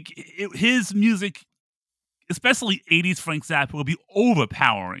 I think his music, especially 80s Frank Zappa, will be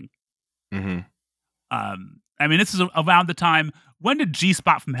overpowering. Mhm. I mean, this is around the time. When did G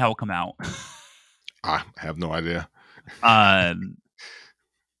Spot from Hell come out? I have no idea.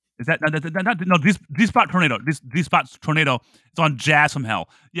 Is that no G Spot Tornado? This G Spot Tornado. It's on Jazz from Hell.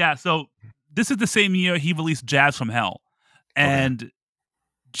 Yeah, so this is the same year he released Jazz from Hell, and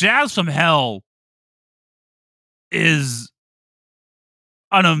Jazz from Hell is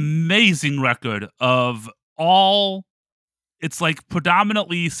an amazing record of all. It's like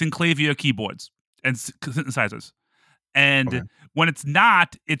predominantly synclavier keyboards and synthesizers. And Okay. when it's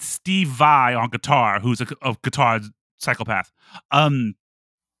not, it's Steve Vai on guitar, who's a guitar psychopath.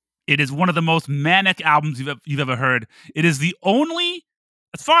 It is one of the most manic albums you've ever heard. It is the only,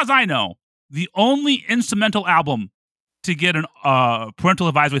 as far as I know, the only instrumental album to get an parental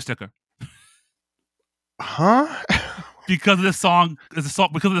advisory sticker Huh? because of the song,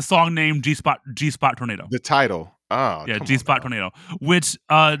 because of the song named G Spot Tornado. The title. Oh, Yeah, come G on Spot now. Tornado, which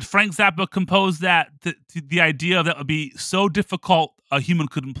Frank Zappa composed that the idea of that would be so difficult a human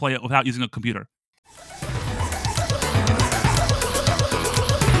couldn't play it without using a computer.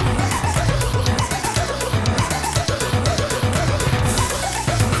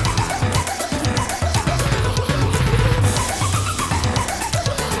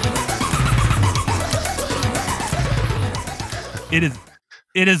 It is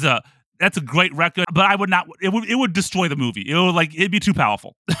it is a that's a great record, but I would not it would destroy the movie. It would like it'd be too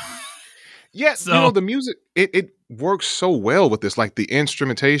powerful. Yeah, So the music it works so well with this, like the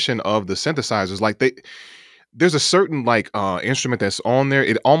instrumentation of the synthesizers. Like there's a certain like instrument that's on there.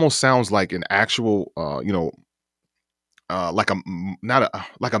 It almost sounds like an actual like not a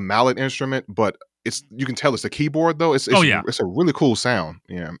like a mallet instrument, but it's you can tell it's a keyboard though. It's oh it's yeah. it's a really cool sound.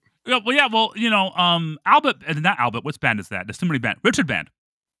 Yeah. Yeah, well, Albert not Albert, which band is that? There's too many band. Richard Band.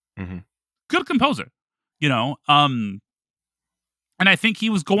 Hmm. Good composer. You know, and I think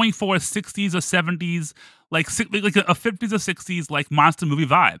he was going for a 60s or 70s, like a 50s or 60s like monster movie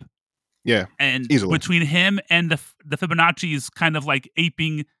vibe. Yeah. And Easily. between him and the Fibonacci's kind of like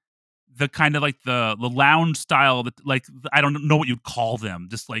aping the kind of like the lounge style that like I don't know what you'd call them,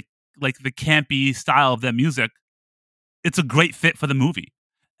 just like the campy style of their music. It's a great fit for the movie,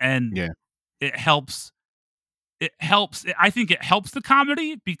 and Yeah. it helps. It helps. I think it helps the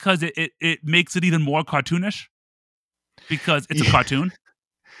comedy because it makes it even more cartoonish because it's a Yeah. cartoon.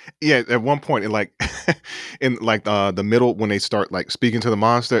 Yeah, at one point in like in like the middle when they start like speaking to the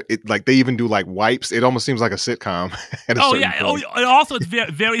monster, it like they even do like wipes. It almost seems like a sitcom at a Oh certain yeah. Oh, point. and also it's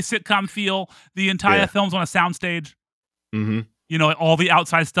very sitcom feel. The entire Yeah. film's on a soundstage. Hmm. All the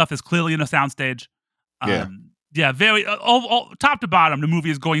outside stuff is clearly in a soundstage. Yeah. Yeah, very all top to bottom. The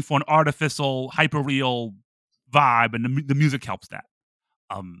movie is going for an artificial, hyper real vibe, and the music helps that.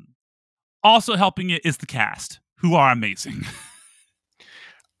 Um, Also helping it is the cast, who are amazing.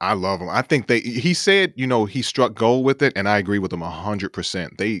 I love him. I think he said, he struck gold with it, and I agree with him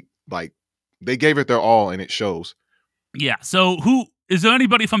 100%. They gave it their all and it shows. Yeah. So, who is there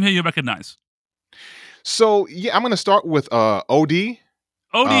anybody from here you recognize? So yeah, I'm gonna start with OD.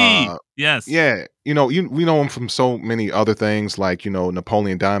 Odie. Uh Yes. yeah, we know him from so many other things like,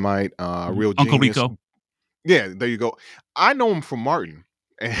 Napoleon Dynamite, Real Uncle Genius. Rico. Yeah, there you go. I know him from Martin.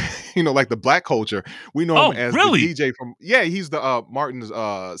 And, like the black culture, we know him Oh, as the really? DJ from yeah, he's the Martin's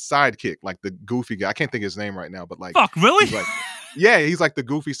sidekick, like the goofy guy. I can't think of his name right now, but like Fuck, really? he's like yeah, he's like the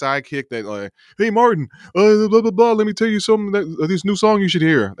goofy sidekick that like, hey Martin, blah blah blah, let me tell you something this new song you should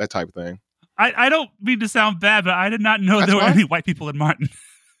hear, that type of thing. I don't mean to sound bad, but I did not know That's there were fine. any white people in Martin.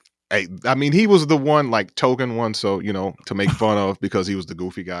 Hey, I mean, he was the one like token one, so to make fun of because he was the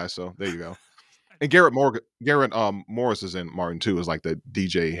goofy guy. So there you go. And Garrett Morris is in Martin too, is like the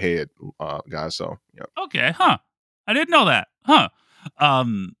DJ head guy. So yeah, Okay, huh? I didn't know that, huh?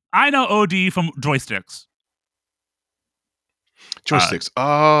 I know OD from Joysticks. Uh, joysticks.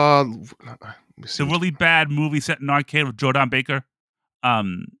 Let me see the which. really bad movie set in an arcade with Jordan Baker.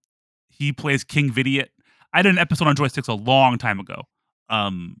 Um, he plays King Vidiot. I did an episode on Joysticks a long time ago.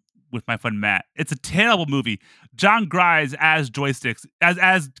 Um, with my friend Matt. It's a terrible movie. John Grise as Joysticks,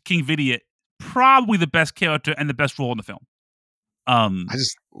 as King Vidiot, probably the best character and the best role in the film. I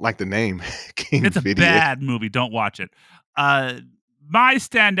just like the name King It's a Vidiot. bad movie. Don't watch it. Uh, my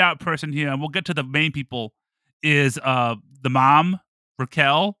standout person here, and we'll get to the main people, is the mom,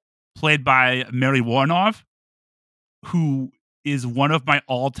 Raquel, played by Mary Warnov, who is one of my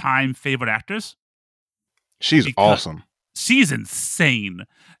all-time favorite actors She's because awesome. she's insane.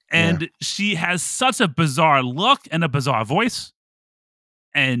 Yeah. And she has such a bizarre look and a bizarre voice.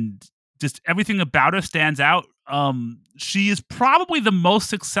 And just everything about her stands out. She is probably the most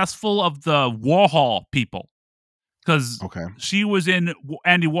successful of the Warhol people because Okay. she was in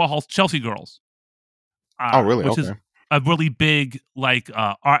Andy Warhol's Chelsea Girls, Oh, really? which is Okay. a really big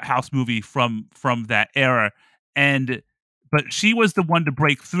art house movie from that era. And but she was the one to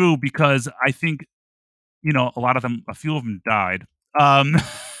break through because I think a few of them died um,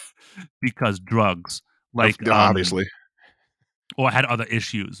 because drugs, Obviously. or had other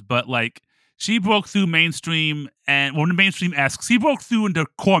issues. But like she broke through mainstream and mainstream esque. She broke through into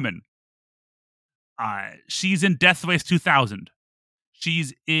Corman. She's in Death Race 2000.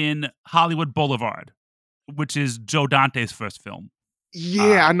 She's in Hollywood Boulevard, which is Joe Dante's first film.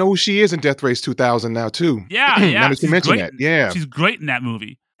 Yeah, I know who she is in Death Race 2000 now too. Now Yeah, that you mention that, yeah. She's great in that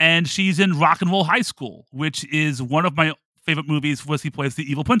movie, and she's in Rock and Roll High School, which is one of my favorite movies. Was he plays the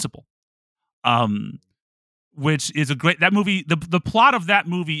evil principal, which is a great that movie. The plot of that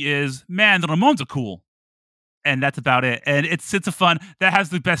movie is man, the Ramones are cool, and that's about it. And it's a fun that has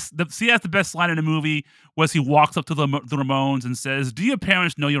the best. She has the best line in the movie was he walks up to the Ramones and says, "Do your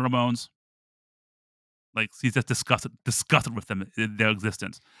parents know your Ramones?" Like he's just disgusted with them, their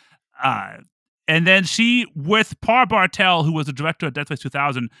existence. Uh, And then she, with Par Bartel, who was the director of Dead Space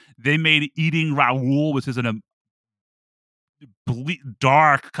 2000, they made Eating Raoul, which is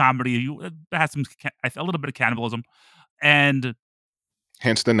dark comedy. It has a little bit of cannibalism. And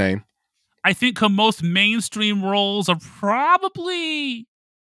Hence the name. I think her most mainstream roles are probably,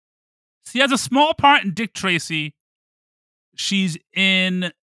 she has a small part in Dick Tracy. She's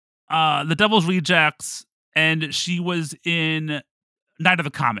in The Devil's Rejects, and she was in Night of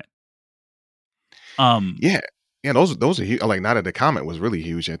the Comet. Um, Yeah. Yeah, those are huge. Like Night of the Comet was really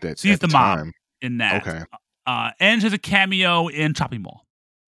huge she's at the the mom time. in that. Okay. And she has a cameo in Chopping Mall.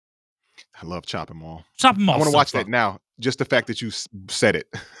 I love Chopping Mall. Chopping I Mall is wanna so watch fun. that now. Just the fact that you said it.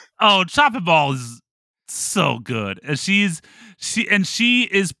 Oh, Chopping Mall is so good. And she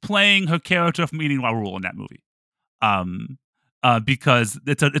is playing her character from Eating Raoul in that movie. Um, because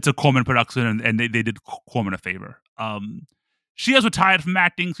it's a Corman production, and they did Corman a favor. She has retired from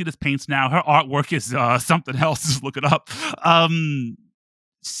acting. She just paints now. Her artwork is something else. Just look it up. Um,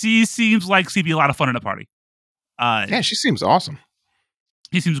 she seems like she'd be a lot of fun at a party. Uh, Yeah, she seems awesome.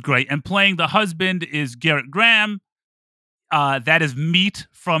 he seems great. And playing the husband is Garrett Graham. That is Meat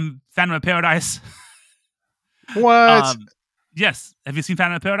from Phantom of Paradise. What? um, yes. Have you seen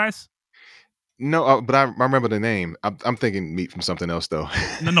Phantom of Paradise? No, but I remember the name. I'm thinking Meat from something else though.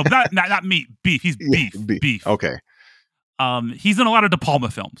 No, no, not Meat. Beef. He's Yeah, Beef. B. Beef. Okay. He's in a lot of De Palma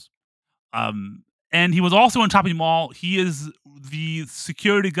films. And he was also in Chopping Mall. He is the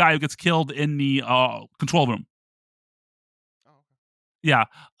security guy who gets killed in the control room. Yeah.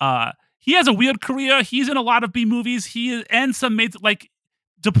 He has a weird career. He's in a lot of B movies. And some made, like,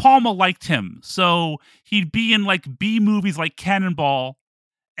 De Palma liked him, so he'd be in like B movies like Cannonball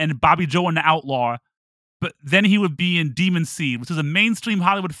and Bobby Joe and the Outlaw. But then he would be in Demon Seed, which is a mainstream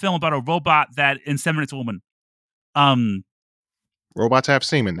Hollywood film about a robot that inseminates a woman. Um, Robots have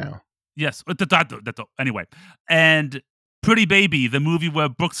semen now. Yes. Anyway. And Pretty Baby, the movie where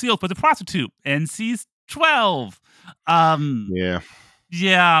Brooke Shields was a prostitute, and she's 12. Um, Yeah.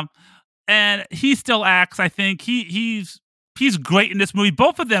 yeah. And he still acts, I think. He's great in this movie.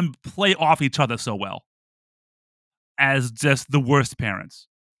 Both of them play off each other so well as just the worst parents.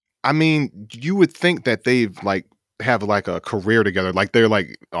 I mean, you would think that they've like have like a career together. Like they're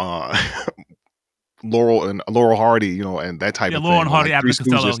like Laurel Hardy, and that type Yeah, of Lauren thing. Or Hardy, like Three Abbott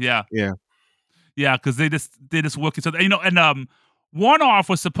and Costello, Stooges. yeah. Yeah. Yeah, because they just work each other. And Warnoff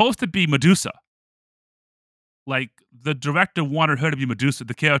was supposed to be Medusa. Like, the director wanted her to be Medusa,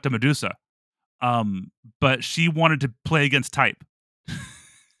 the character Medusa. But she wanted to play against type.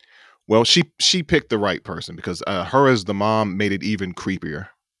 Well, she picked the right person because her as the mom made it even creepier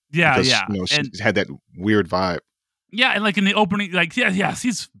Yeah, because yeah. she And had that weird vibe. yeah, and like in the opening, like, yeah,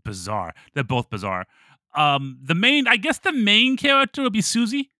 she's bizarre. They're both bizarre. The main character would be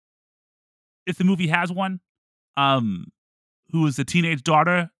Susie, if the movie has one. Um, who is the teenage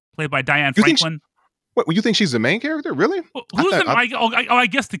daughter played by Diane You think Franklin. what? You think she's the main character? Really? I Who's thought the? I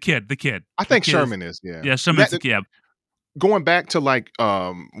guess the kid. I The think kid is, Sherman is. Yeah. yeah, Sherman's That the kid. going back to like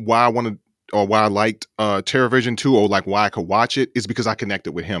why I wanted or why I liked TerrorVision 2 or like why I could watch it is because I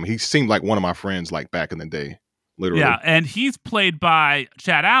connected with him. He seemed like one of my friends like back in the day, Yeah, literally. and he's played by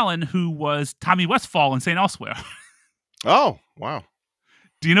Chad Allen, who was Tommy Westfall in St. Elsewhere. Oh, wow.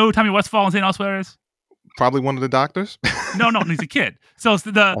 Do you know who Tommy Westfall in St. Elsewhere is? Probably one of the doctors. No, he's a kid. So it's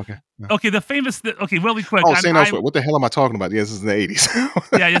Okay. Yeah. Really quick. Oh, St. Elsewhere. What the hell am I talking about? Yeah, this is in the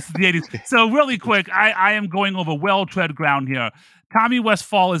 80s. Yeah, this is the 80s. So really quick, I am going over well-tread ground here. Tommy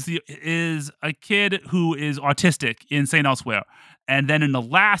Westfall is a kid who is autistic in St. Elsewhere. And then in the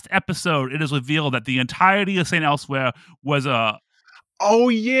last episode, it is revealed that the entirety of St. Elsewhere was Oh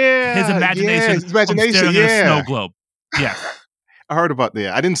his yeah. Yeah. imagination His from imagination. staring at a snow Yeah. globe. Yes. I heard about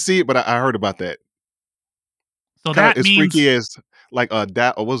that. I didn't see it, but I heard about that. So Kind of that as means, freaky as like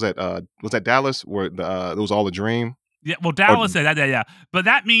what was that Dallas where it was all a dream? yeah, well, Or Dallas said that, yeah. But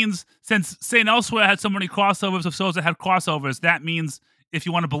that means, since St. Elsewhere had so many crossovers of shows that had crossovers, that means, if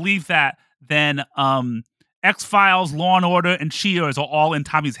you want to believe that, then X-Files, Law and Order, and Cheers are all in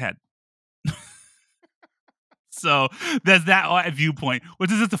Tommy's head. So there's that viewpoint,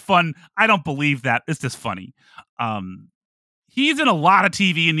 which is just a fun. I don't believe that. It's just funny. He's in a lot of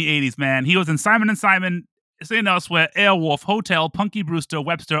TV in the 80s, man. He was in Simon and Simon, St. Elsewhere, Airwolf, Hotel, Punky Brewster,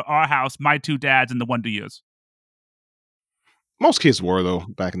 Webster, Our House, My Two Dads, and The Wonder Years. most kids were though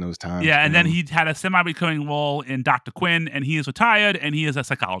back in those times. Yeah, and then he had a semi-recurring role in Dr. Quinn, and he is retired, and he is a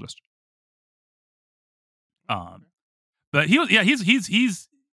psychologist. But he's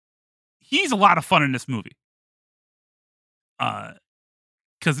a lot of fun in this movie.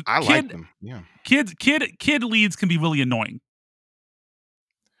 Because I like them. Yeah. kid leads can be really annoying.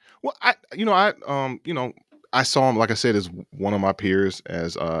 Well, I saw him, like I said, as one of my peers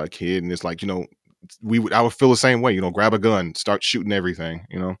as a kid, and it's like, I would feel the same way. Grab a gun, start shooting everything.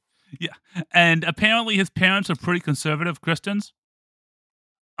 Yeah, and apparently his parents are pretty conservative Christians,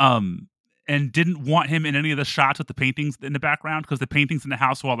 um, and didn't want him in any of the shots with the paintings in the background because the paintings in the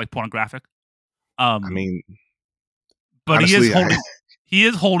house were all like pornographic. I Um, mean, but honestly, he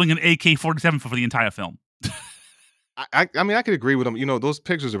is holding an AK-47 for the entire film. I mean, I could agree with him. Those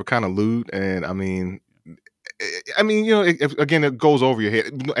pictures are kind of lewd, and again, it goes over your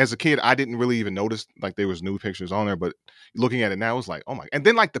head. As a kid, I didn't really even notice like there was nude pictures on there, but looking at it now, it's like, oh my! And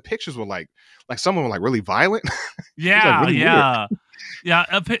then like the pictures were like some of them were like really violent. It was like Yeah, really weird. yeah,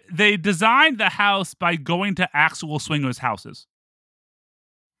 yeah. They designed the house by going to actual swingers' houses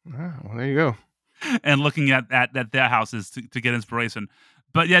Ah, well, there you go. and looking at their houses to get inspiration.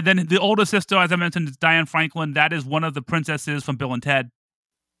 But yeah, then the older sister, as I mentioned, is Diane Franklin. That is one of the princesses from Bill and Ted.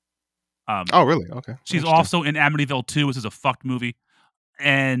 Um, Oh, really? Okay, she's interesting. also in Amityville 2, which is a fucked movie,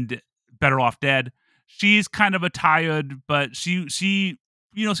 and Better Off Dead. She's kind of a tired, but she was in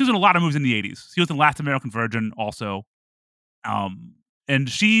a lot of movies in the 80s. She was in Last American Virgin also. Um, and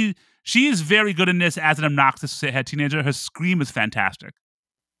she is very good in this as an obnoxious shithead teenager. Her scream is fantastic.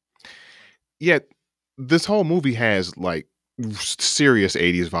 Yet this whole movie has like serious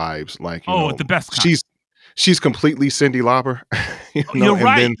 '80s vibes. Like Oh, the best kind. she's completely Cyndi Lauper, Oh, you're and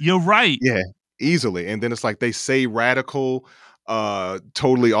right. then You're right. yeah, easily. And then it's like they say radical,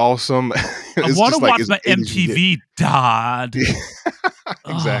 totally awesome. I It's want just to like watch as my 80s you get. MTV, Dad.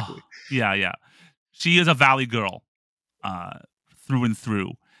 Oh, Exactly. yeah, yeah. She is a Valley girl, uh, through and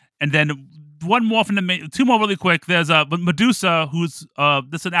through. And then one more from the two more really quick. There's Medusa, who's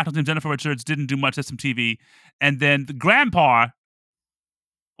this is an actress named Jennifer Richards, didn't do much, just some TV. And then the grandpa,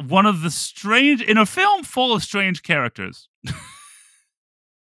 one of the strange in a film full of strange characters.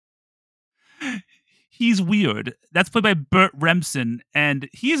 He's weird. That's played by Burt Remsen, and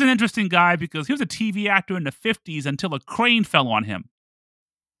he's an interesting guy because he was a TV actor in the 50s until a crane fell on him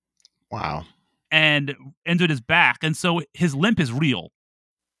Wow. and injured his back, and so his limp is real.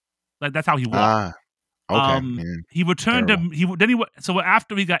 Like that's how he walked. Ah, okay, man, He returned to terrible. so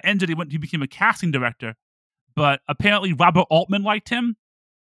after he got injured, he became a casting director. But apparently Robert Altman liked him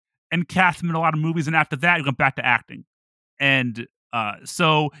and cast him in a lot of movies, and after that he went back to acting. And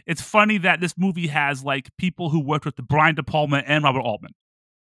so it's funny that this movie has like people who worked with the Brian De Palma and Robert Altman,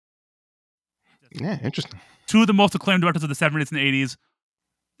 Yeah, interesting. two of the most acclaimed directors of the 70s and 80s.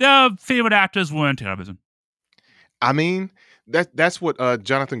 Their favorite actors were in TerrorVision. I mean, that's what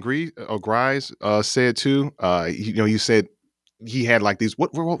Jonathan Grise said too. He said he had like these.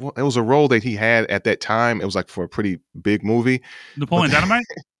 What it was a role that he had at that time. It was like for a pretty big movie, but Napoleon Dynamite?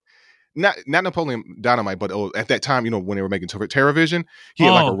 not Napoleon Dynamite, but at that time, when they were making TerrorVision, he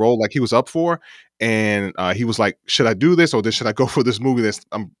had like a Oh, role like he was up for, and he was like, "Should I do this or should I go for this movie that's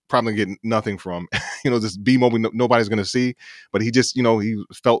I'm probably getting nothing from, this B movie nobody's gonna see?" But he just, he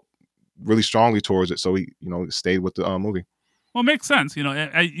felt really strongly towards it, so he, stayed with the movie. well, it makes sense. You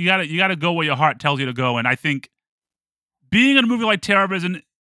gotta go where your heart tells you to go. And I think being in a movie like TerrorVision,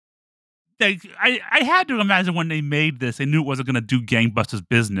 I had to imagine when they made this, they knew it wasn't going to do gangbusters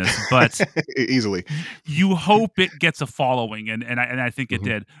business, but Easily. you hope it gets a following, and I think it Mhm.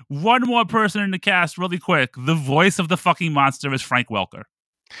 did. One more person in the cast, really quick. The voice of the fucking monster is Frank Welker.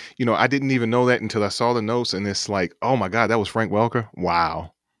 I didn't even know that until I saw the notes, and it's like, oh my god, that was Frank Welker.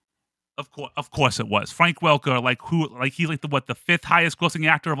 Wow. Of course, it was Frank Welker. He's like the fifth highest grossing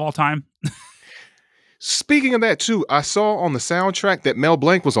actor of all time. Speaking of that too, I saw on the soundtrack that Mel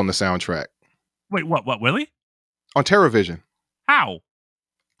Blanc was on the soundtrack Wait, what? What? Really? on TerrorVision. How?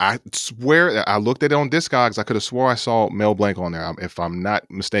 I swear that I looked at it on Discogs. I could have swore I saw Mel Blanc on there. If I'm not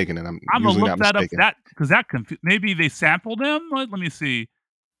mistaken, and I'm I'm gonna usually look not that up. mistaken. That because that maybe they sampled him. Let me see.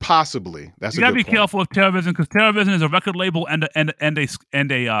 Possibly. That's You a gotta good be point. careful with TerrorVision because TerrorVision is a record label and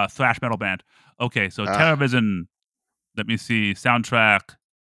a thrash metal band. Okay, so Ah. TerrorVision. Let me see soundtrack.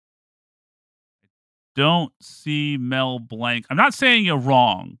 Don't see Mel Blanc. I'm not saying you're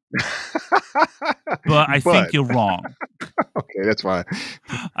wrong, but I think But you're wrong. okay, that's fine.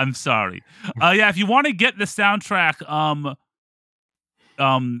 I'm sorry. Yeah, if you want to get the soundtrack, um,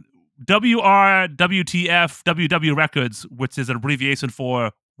 WRWTF WW Records, which is an abbreviation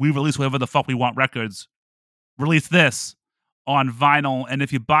for We Release Whatever the Fuck We Want Records, release this on vinyl, and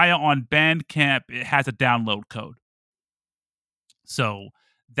if you buy it on Bandcamp, it has a download code. So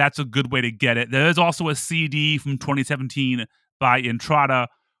that's a good way to get it. There is also a CD from 2017 by Entrada,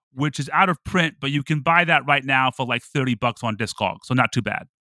 which is out of print, but you can buy that right now for like $30 on Discogs. So not too bad.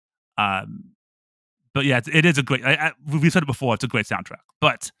 Um, But yeah, it is a great. We said it before. It's a great soundtrack.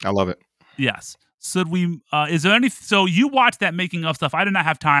 But I love it. yes, should we? Is there any? So you watched that making of stuff? I did not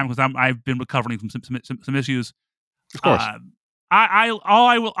have time because I've been recovering from some issues. Of course. Uh,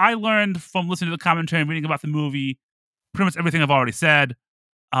 I learned from listening to the commentary and reading about the movie pretty much everything I've already said.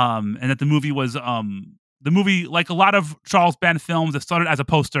 And that the movie, like a lot of Charles Band films that started as a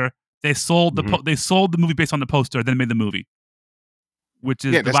poster, they sold Mhm. they sold the movie based on the poster, then made the movie, which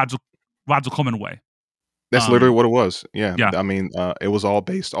is Yeah, the Roger Corman way. that's literally Um, what it was. Yeah, yeah, I mean, it was all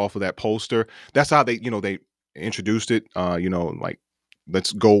based off of that poster. That's how they introduced it. Like,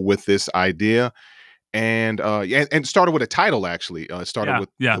 let's go with this idea, and yeah, and it started with a title actually. It started yeah, with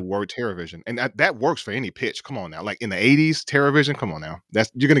yeah. the word TerrorVision, and that works for any pitch. Come on now, like in the '80s, TerrorVision. Come on now,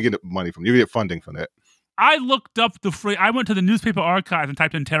 that's you're gonna get money from. You're gonna get funding from that. I looked up the phrase. I went to the newspaper archives and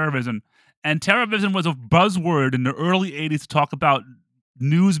typed in TerrorVision, and TerrorVision was a buzzword in the early '80s to talk about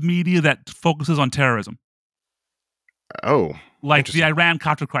news media that focuses on terrorism, Oh, like the interesting. Iran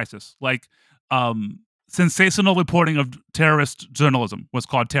Contra crisis, like sensational reporting of terrorist journalism was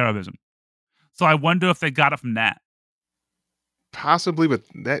called TerrorVision. So I wonder if they got it from that. Possibly, but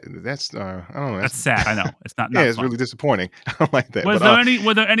that's I don't know. That's sad. I know it's not Yeah, not it's fun. really disappointing. I don't like that. Was But there any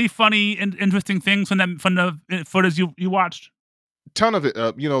were there any funny and interesting things from the footage you watched? ton of it.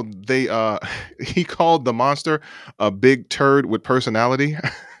 They he called the monster a big turd with personality.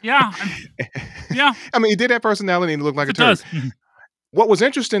 Yeah, yeah. I mean, he did have personality and he looked like Yes, a it turd. does. What was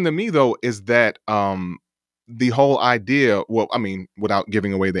interesting to me though is that the whole idea, well, I mean, without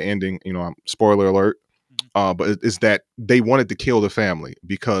giving away the ending, spoiler alert, but is that they wanted to kill the family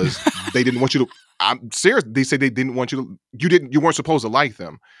because they didn't want you to. I'm serious. They said they didn't want you to. You weren't supposed to like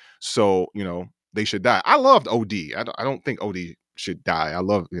them, so they should die. I loved OD. I don't think OD should die. I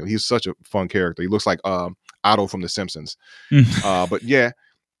love. He's such a fun character. He looks like Otto from The Simpsons. But yeah,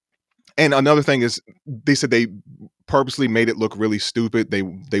 and another thing is they said they purposely made it look really stupid.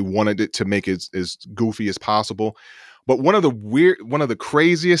 They wanted it to make it as goofy as possible. But one of the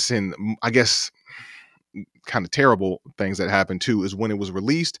craziest and I guess kind of terrible things that happened too is when it was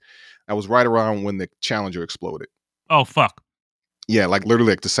released. That was right around when the Challenger exploded. Oh fuck. Yeah, like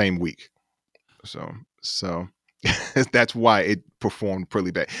literally like the same week. So that's why it performed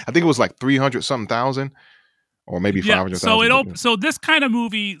pretty bad. I think it was like 300 something thousand or maybe Yeah. So 500,000. But yeah. so this kind of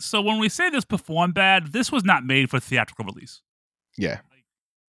movie. So when we say this performed bad, this was not made for theatrical release. Yeah.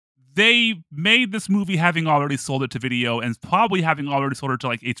 They made this movie having already sold it to video and probably having already sold it to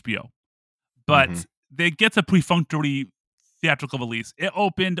like HBO. Mhm. But they get a perfunctory theatrical release. It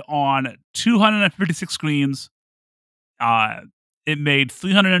opened on 256 screens. Uh, it made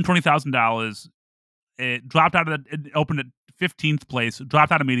 $320,000. It dropped out of it opened at 15th place,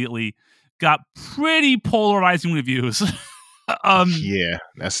 dropped out immediately, got pretty polarizing reviews. um, Yeah,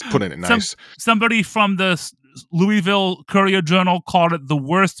 that's putting it some nice. somebody from the Louisville Courier Journal called it the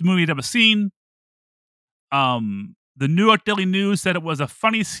worst movie he'd ever seen. The New York Daily News said it was a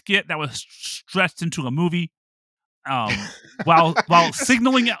funny skit that was stretched into a movie. While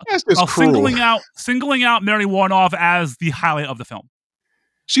signaling out That's just cruel. singling out Mary Warnoff as the highlight of the film.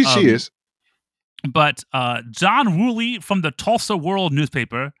 She Um, is. but John Woolley from the Tulsa World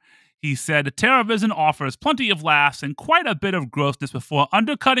newspaper, he said TerrorVision offers plenty of laughs and quite a bit of grossness before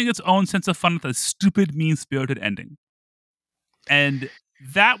undercutting its own sense of fun with a stupid, mean-spirited ending. And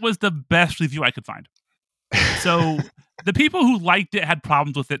that was the best review I could find. So the people who liked it had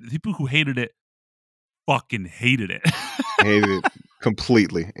problems with it. The people who hated it fucking hated it. Hated it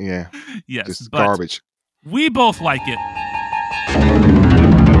completely. Yeah, Yes, just but garbage. we both like it.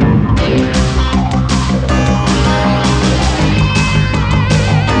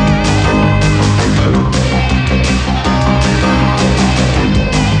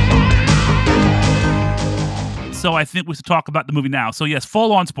 So I think we should talk about the movie now. So yes,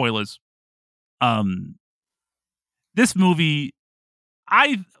 full on spoilers. Um, this movie,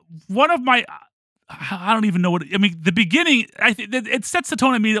 I one of my I don't even know what I mean. The beginning, I think it sets the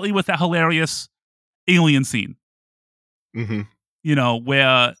tone immediately with that hilarious alien scene. Hmm.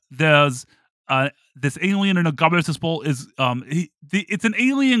 Where there's this alien in a garbage disposal is it's an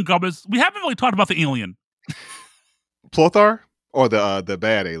alien garbage. We haven't really talked about the alien, Plothar or the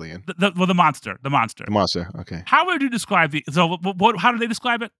bad alien, the monster, the monster. the monster. Okay. How would you describe the? So what? How do they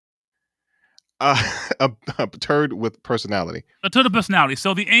describe it? Uh, a turd with personality. A total personality.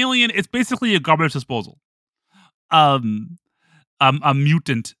 So the alien is basically a garbage disposal. Um, a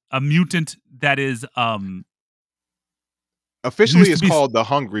mutant that is Officially, used to it's be called the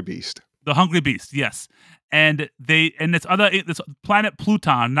Hungry Beast. the hungry beast. Yes, and this planet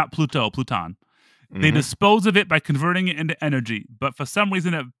Pluton, not Pluto, Pluton. They Mhm. dispose of it by converting it into energy, but for some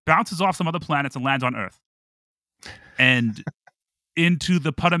reason it bounces off some other planets and lands on Earth and into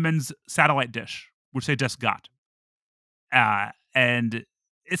the Putterman's satellite dish, which they just got. And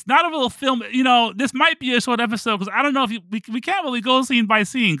it's not a real film. This might be a short episode because I don't know if we can't really go scene by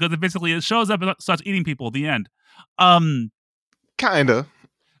scene because basically it shows up and starts eating people at the end. Um, Kinda.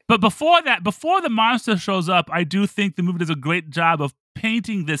 but before that, before the monster shows up, I do think the movie does a great job of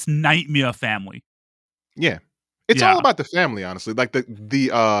painting this nightmare family. Yeah. It's all Yeah, about the family, honestly. Like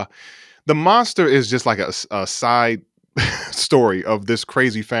the monster is just like a side story of this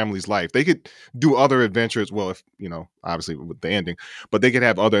crazy family's life. They could do other adventures. Well, if obviously with the ending, but they could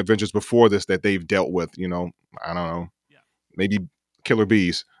have other adventures before this that they've dealt with. I don't know, yeah, maybe killer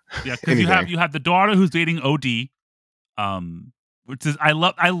bees, yeah. Because you have anything. you have the daughter who's dating OD. Um, which is I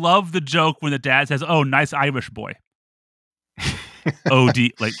love the joke when the dad says, "Oh, nice Irish boy."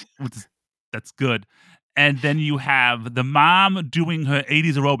 OD, like, that's good. And then you have the mom doing her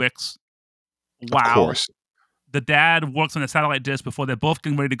 80s aerobics Of while course. the dad works on a satellite dish before they're both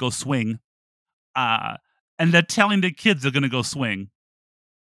getting ready to go swing. Uh, and they're telling the kids they're gonna go swing.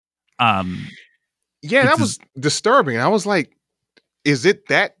 Um, Yeah, which that is was disturbing. I was like, is it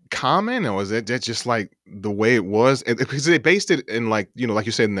that common, or is it that just like the way it was? Because they based it in like like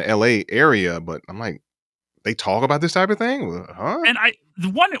you said in the LA area, but I'm like, they talk about this type of thing, huh? and the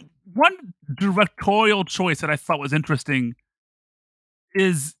one directorial choice that I thought was interesting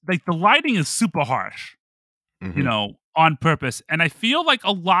is like the lighting is super harsh, Hmm. on purpose. And I feel like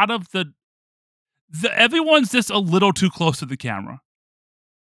a lot of the everyone's just a little too close to the camera.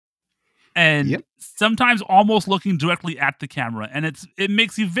 And Yep. sometimes almost looking directly at the camera, and it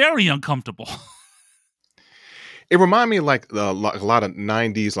makes you very uncomfortable. It reminded me of like a lot of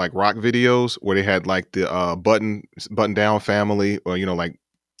 '90s like rock videos where they had like the button down family, or like,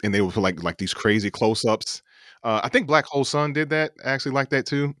 and they would put like these crazy close ups. I think Black Hole Sun did that actually like that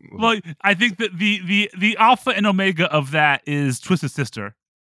too. Well, I think that the alpha and omega of that is Twisted Sister.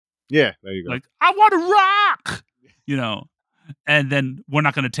 Yeah, there you go. Like, "I wanna rock!" You know? And then we're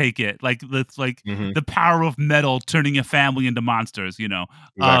not gonna take it. Like, it's like Hmm. the power of metal turning a family into monsters?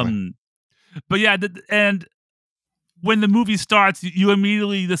 Exactly. Um, but yeah, and when the movie starts, you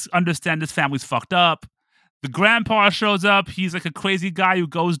immediately just understand this family's fucked up. The grandpa shows up. He's like a crazy guy who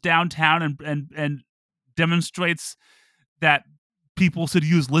goes downtown and demonstrates that people should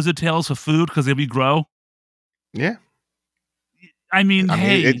use lizard tails for food because they regrow. Yeah. I mean, I mean,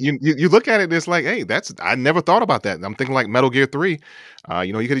 hey, you look at it, it's like, hey, that's I never thought about that. I'm thinking like Metal Gear 3.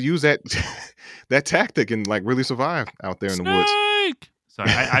 You could have used that that tactic and like really survive out there in the woods. Snake. Sorry,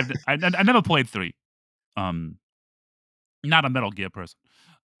 I never played 3. Um, not a Metal Gear person.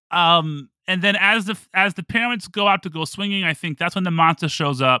 And then as the parents go out to go swinging, I think that's when the monster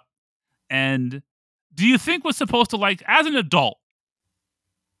shows up. And do you think we're supposed to like, as an adult,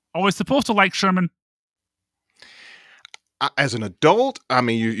 are we supposed to like Sherman? As an adult, I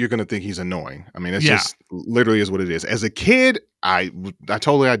mean, you're gonna think he's annoying. I mean, it's Yeah. just literally is what it is. As a kid, I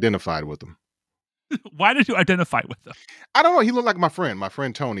totally identified with him. Why did you identify with them? I don't know. He looked like my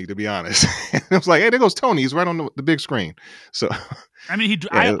friend Tony, to be honest. I was like, hey, there goes Tony. He's right on the big screen. So I mean,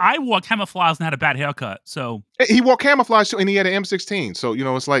 yeah, I wore camouflage and had a bad haircut, so he wore camouflage too, and he had an M16. So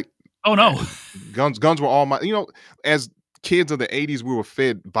it's like, oh eh, no. guns were all my. As kids of the '80s, we were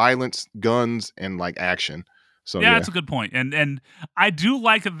fed violence, guns, and like action. So Yeah, yeah, that's a good point. And I do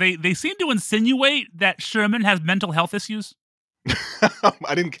like that they seem to insinuate that Sherman has mental health issues.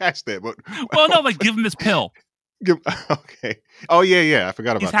 I didn't catch that, but Well, no, like give him this pill. give- okay. Oh yeah, yeah. I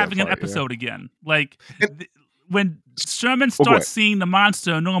forgot He's about that having an part. Yeah. episode again. Like And, when Sherman well, go ahead. starts seeing the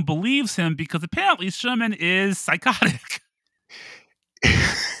monster, no one believes him because apparently Sherman is psychotic.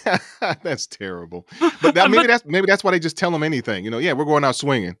 That's terrible. But that, But maybe that's why they just tell him anything. Yeah, we're going out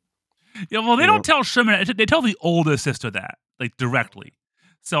swinging. yeah, well, they You don't know, tell Sherman. They tell the older sister that, like, directly.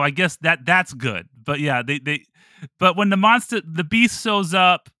 So I guess that's good. But yeah, but when the beast shows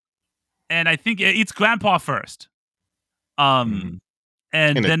up, and I think it eats Grandpa first. mhm. Um,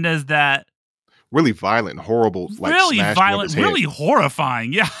 and In a then there's that really violent, horrible, like really smashing of his violent, head. really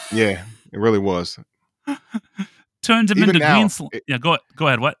horrifying. Yeah, Yeah, it really was. turns him Even into green. now, Yeah, go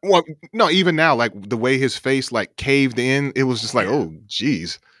ahead. What? well, no, even now, like the way his face like caved in, it was just like, Yeah, oh,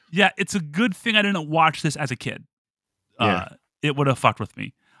 geez. yeah. It's a good thing I didn't watch this as a kid. Yeah. Uh, it would have fucked with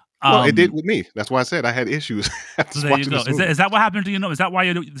me. Well, it did Um, with me. That's why I said I had issues so after there you watching go. this movie. Is that what happened to you? Know? Is that why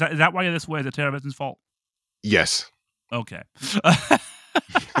is that why you're this way? Is it TerrorVision's fault? Yes, Okay.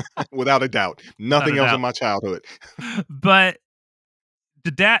 without a doubt. Without Nothing a else in doubt. my childhood. But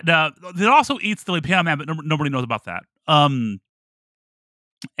it also eats the repairman, but nobody knows about that.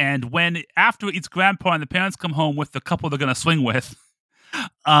 And when after it's grandpa and the parents come home with the couple they're gonna swing with,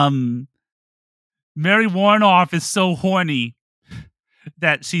 um, Mary Warnoff is so horny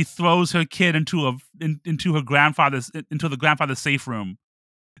that she throws her kid into her grandfather's into the grandfather's safe room.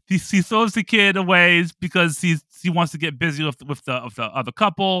 He throws the kid away because he wants to get busy with the other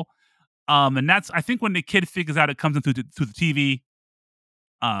couple. And that's I think when the kid figures out it comes in through the TV.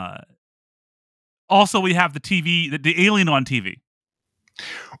 Uh, Also, we have the TV, the alien on TV.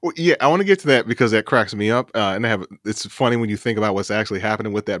 Well, yeah, I want to get to that because that cracks me up. And it's funny when you think about what's actually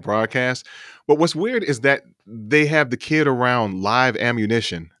happening with that broadcast. But what's weird is that they have the kid around live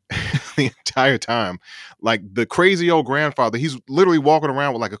ammunition the entire time. Like the crazy old grandfather, he's literally walking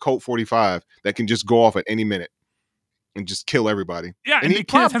around with like a Colt 45 that can just go off at any minute and just kill everybody. Yeah, And and he the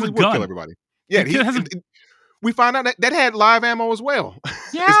kid has a probably would kill gun. everybody. The Yeah, kid has a we find out that that had live ammo as well.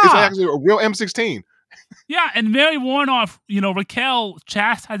 It's yeah, actually a real M16. yeah, and Mary Warnoff, Raquel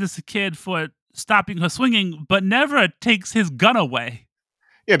chastises the kid for stopping her swinging, but never takes his gun away.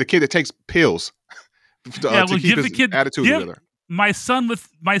 Yeah, the kid that takes pills Yeah, to well, keep give the his kid attitude give together. my son with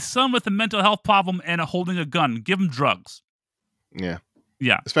a mental health problem and holding a gun. Give him drugs. Yeah,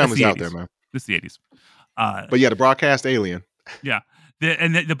 Yeah, this that's family's the out there, '80s. man. It's the '80s. Uh, But yeah, the broadcast alien. Yeah.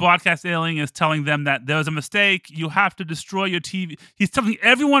 The broadcast alien is telling them that there's a mistake. You have to destroy your TV. He's telling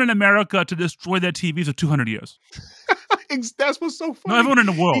everyone in America to destroy their TVs for 200 years. That's what's so No, funny. everyone in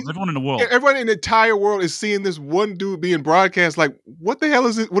the world. He's Everyone in the world. everyone in the entire world is seeing this one dude being broadcast. Like, what the hell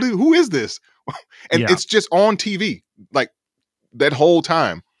is it? Who is this? And Yeah. it's just on TV, like that whole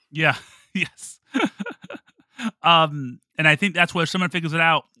time. Yeah. Yes. And I think that's where Sherman figures it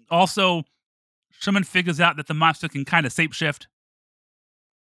out. Also, Sherman figures out that the monster can kind of shapeshift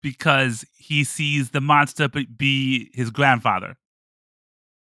because he sees the monster be his grandfather,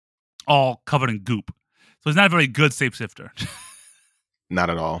 all covered in goop. So he's not a very good shapeshifter. Not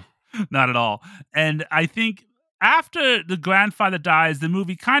at all. Not at all. And I think after the grandfather dies, the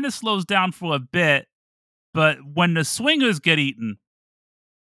movie kind of slows down for a bit. But when the swingers get eaten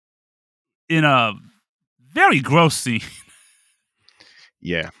in a very gross scene,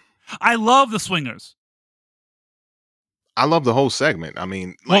 Yeah, I love the swingers. I love the whole segment. I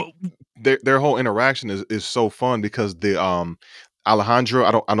mean, like Well, their whole interaction is so fun because the Alejandro,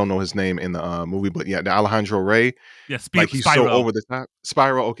 I don't know his name in the movie, but yeah, the Alejandro Ray, yeah, like he's so Spyro. over the top.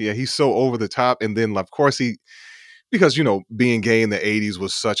 Spiral, okay, yeah, he's so over the top, and then of course because being gay in the 80s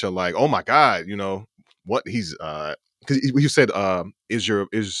was such a like, oh my god, what he's because you said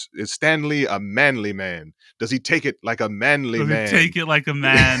is Stanley a manly man? Does he take it like a manly Does he man? take it like a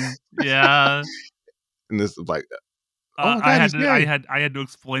man? Yeah. And this is like, oh my I god, had he's to I gay. had I had to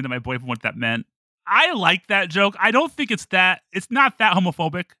explain to my boyfriend what that meant. I like that joke. I don't think it's not that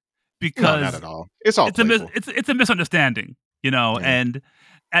homophobic No, not because at all. It's all playful. it's a misunderstanding, Yeah. and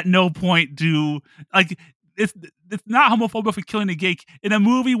at no point like it's it's not homophobic for killing a gay in a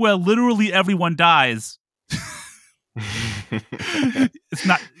movie where literally everyone dies. It's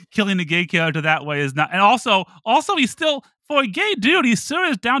not killing a gay character that way is not, and also he's still for a gay dude. He sure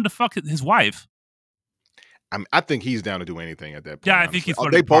is down to fuck his wife. I think he's down to do anything at that Yeah, point. I think Honestly, he's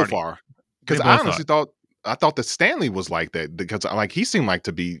ready they to both party. are. They Because I both are. honestly thought that Stanley was like that because like he seemed like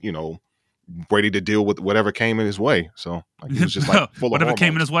to be ready to deal with whatever came in his way. So like he was just like full of Whatever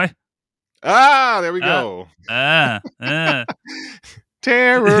came in hormones. his way. There we Uh, go. uh, uh.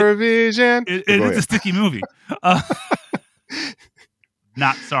 TerrorVision. Oh, It go is a ahead. sticky movie. Uh,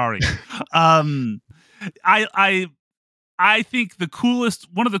 Not sorry. Um, I I I think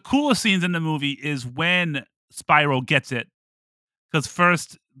one of the coolest scenes in the movie is when Spyro gets it. Because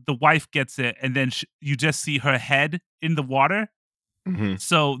first the wife gets it, and then you just see her head in the water. Mhm.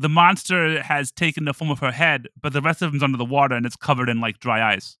 So the monster has taken the form of her head, but the rest of them's under the water, and it's covered in like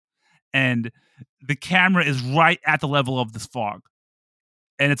dry ice. And the camera is right at the level of this fog,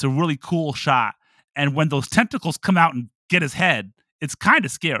 and it's a really cool shot. And when those tentacles come out and get his head, it's kind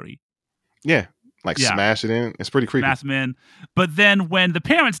of scary. Yeah, like Yeah, smash it in. It's pretty creepy. smash him in. But then when the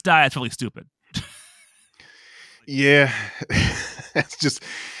parents die, it's really stupid. Yeah, it's just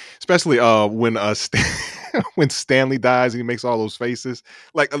especially when when Stanley dies and he makes all those faces.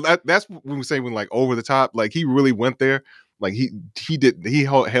 Like that's when we say when like over the top. Like he really went there. Like he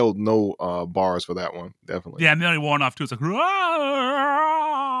held no bars for that one. Definitely. Yeah, Mary Warnoff too. It's like,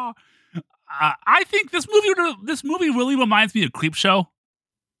 I think this movie really reminds me of Creepshow.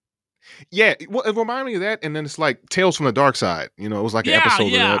 Yeah, well, it reminded me of that, and then it's like Tales from the Dark Side. It was like an Yeah, episode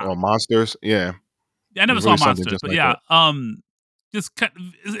of that yeah. or Monsters. Yeah, I it never was saw really something Monsters, just but like yeah,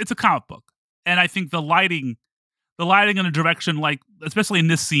 that. it's a comic book, and I think the lighting and the direction, like especially in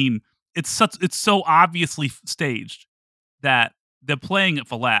this scene, it's so obviously staged that they're playing it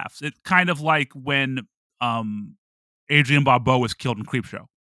for laughs. It's kind of like when um Adrian Barbeau was killed in Creepshow.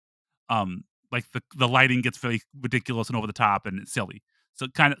 Like the lighting gets very ridiculous and over the top and it's silly. So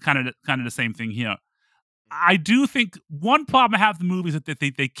kind of the same thing here. I do think one problem I have with the movie is that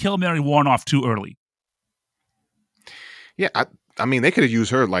they kill Mary Warnoff too early. Yeah, I mean, they could have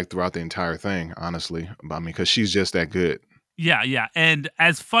used her like throughout the entire thing, honestly. I mean, because she's just that good. Yeah, yeah. And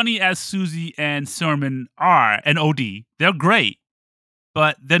as funny as Susie and Sermon are, and OD, they're great,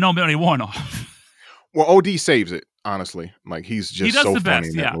 but they're no Mary Warnoff. Well, OD saves it, honestly. Like he's He just does so the funny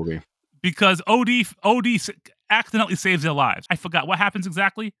best, in that yeah, movie. because accidentally saves their lives. I forgot what happens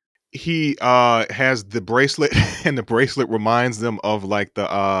exactly. He has the bracelet, and the bracelet reminds them of like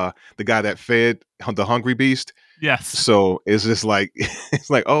the guy that fed the hungry beast. Yes. So it's just like it's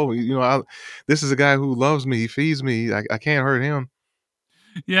like, oh, this is a guy who loves me. He feeds me. I can't hurt him.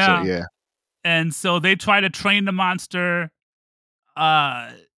 So Yeah. yeah, And so they try to train the monster.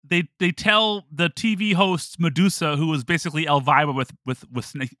 They tell the TV host Medusa, who was basically Elvira with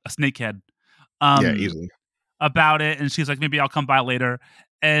a snake head, yeah, um, easily. about it, and she's like, maybe I'll come by later.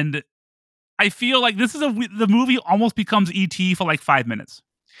 And I feel like this is the movie almost becomes ET for like 5 minutes.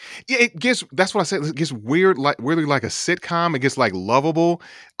 Yeah, it gets. That's what I said. It gets weird, like weirdly like a sitcom. It gets like lovable.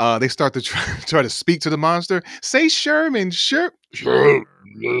 They start to try to speak to the monster. Say Sherman, Sherman.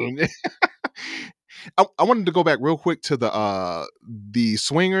 I wanted to go back real quick to the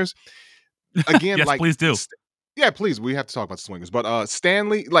swingers again. Yes, Like, please do. yeah, please. We have to talk about the swingers. But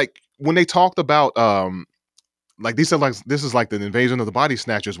Stanley, like when they talked about like these are like this is like the invasion of the body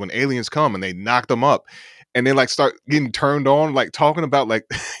snatchers when aliens come and they knock them up and they like start getting turned on, like talking about like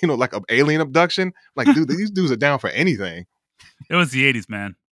like an alien abduction. Like, dude, these dudes are down for anything. It was the 80s,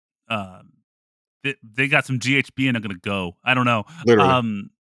 man. Um, they got some GHB and they're gonna go. I don't know. Literally.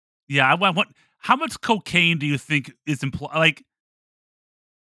 Yeah, I want. How much cocaine do you think is implied? Like,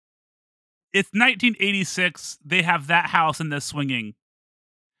 it's 1986. They have that house and they're swinging.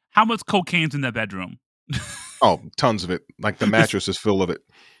 How much cocaine's in their bedroom? Oh, tons of it. Like the It's mattress is full of it.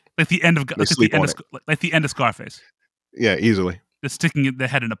 like the end of They sleep on it. like the end of Scarface. Yeah, easily. They're sticking their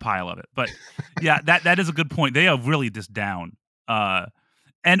head in a pile of it. But yeah, that is a good point. They are really just down. Uh,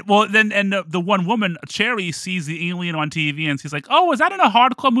 and well, then and the one woman, Cherry, sees the alien on TV and she's like, "Oh, is that in a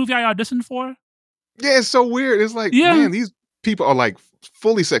hardcore movie I auditioned for?" Yeah, it's so weird. It's like, Yeah, man, these people are like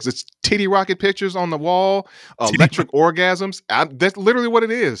fully sex. It's titty rocket pictures on the wall, electric orgasms. That's literally what it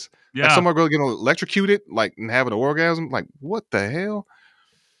is. Like yeah. someone really getting electrocuted, like and having an orgasm. Like, what the hell?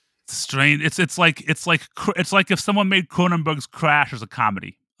 It's strange. It's like if someone made Cronenberg's Crash as a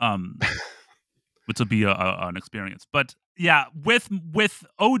comedy. Which would be an experience. But yeah, with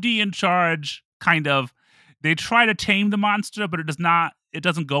OD in charge, kind of, they try to tame the monster, but it does not. It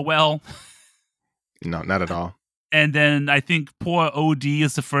doesn't go well. No, not at all. And then I think poor OD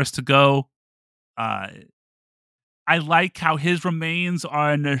is the first to go. Uh, I like how his remains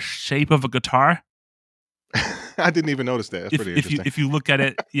are in the shape of a guitar. I didn't even notice that. That's pretty interesting. If you look at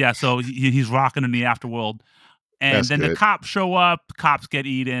it, yeah. So he's rocking in the afterworld, and That's then the good. cops show up. Cops get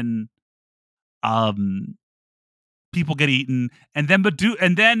eaten. Um, People get eaten, and then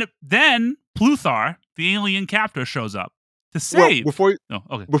Pluthar, the alien captor, shows up to Well, save. Oh,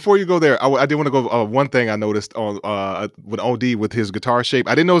 okay. before you go there, I did want to go. One thing I noticed on with OD with his guitar shape.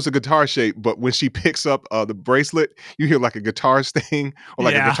 I didn't know it's a guitar shape, but when she picks up the bracelet, you hear like a guitar sting or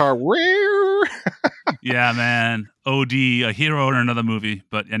like a Yeah, guitar. yeah, man. OD, a hero in another movie,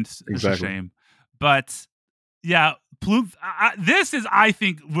 but and it's a Exactly. shame. But yeah, this is, I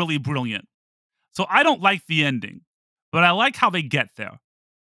think, really brilliant. So I don't like the ending, but I like how they get there.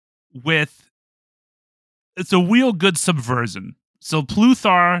 It's a real good subversion. So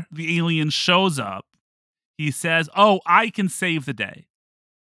Pluthar, the alien, shows up. He says, "Oh, I can save the day.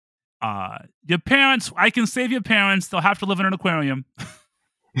 Your parents, I can save your parents. They'll have to live in an aquarium,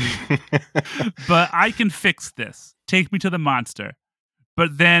 but I can fix this. Take me to the monster."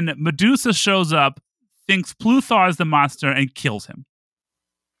 But then Medusa shows up, thinks Pluthar is the monster, and kills him.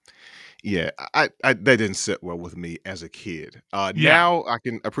 Yeah, I that didn't sit well with me as a kid. Yeah, Now I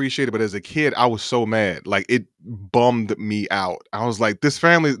can appreciate it, but as a kid, I was so mad. Like it bummed me out. I was like, this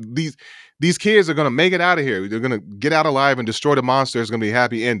family, these kids are gonna make it out of here. They're gonna get out alive and destroy the monster. It's gonna be a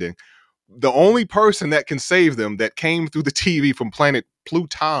happy ending. The only person that can save them that came through the TV from planet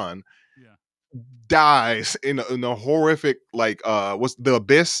Pluton yeah. dies in a horrific like what's the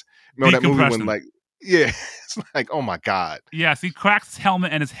abyss? Remember that movie when Decompression. like yeah, it's like oh my god. Yes, he cracks his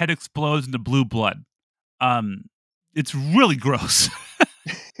helmet and his head explodes into blue blood. Um, it's really gross.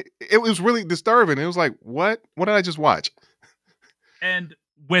 It was really disturbing. It was like, what? What did I just watch? And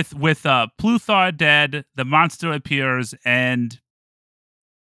with Pluthar dead, the monster appears, and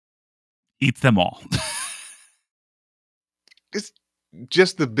eats them all. It's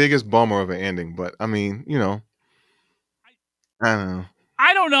just the biggest bummer of an ending, but I mean, I don't know.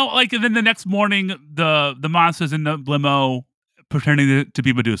 I don't know. Like, and then the next morning, the monsters in the limo pretending to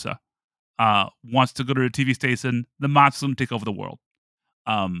be Medusa wants to go to a TV station. The monsters gonna take over the world.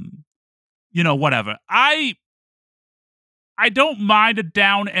 Um, whatever. I don't mind a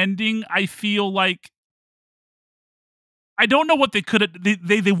down ending. I feel like I don't know what they could have.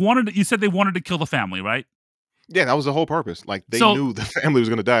 They wanted. You said they wanted to kill the family, right? Yeah, that was the whole purpose. Like they So knew the family was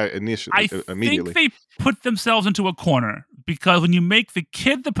gonna die initially, I think immediately. they put themselves into a corner because when you make the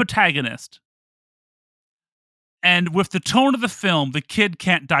kid the protagonist, and with the tone of the film, the kid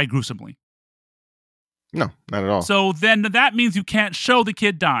can't die gruesomely. No, not at all. So then that means you can't show the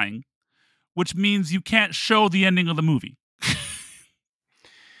kid dying, which means you can't show the ending of the movie.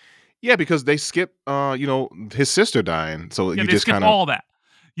 Yeah, because they skip, his sister dying, so Yeah, you they just skip kind of all that.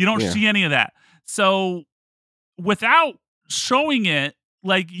 You don't yeah, see any of that. So without showing it,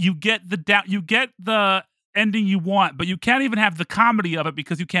 like you get the ending you want, but you can't even have the comedy of it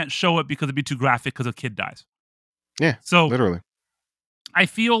because you can't show it because it'd be too graphic because a kid dies. yeah, So literally. I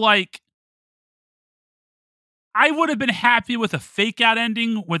feel like I would have been happy with a fake out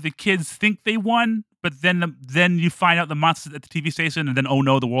ending where the kids think they won, but then you find out the monsters at the TV station, and then oh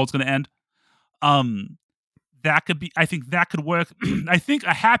no, the world's gonna end. Um, that could be. I think that could work. I think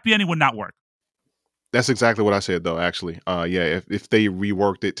a happy ending would not work. That's exactly what I said though, actually. Yeah, if they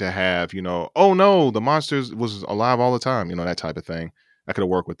reworked it to have, oh no, the monsters was alive all the time, that type of thing. I could have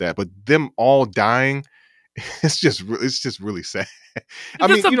worked with that. But them all dying, it's just really sad. I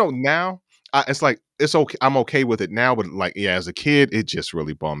It's just mean, a. now it's like it's okay. I'm okay with it now, but like, yeah, as a kid, it just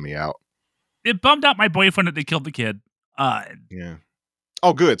really bummed me out. It bummed out my boyfriend that they killed the kid. Uh, Yeah.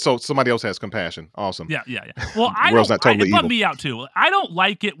 Oh, good. So somebody else has compassion. Awesome. yeah, yeah, yeah. Well, The world's not It totally bummed evil. me out too. I don't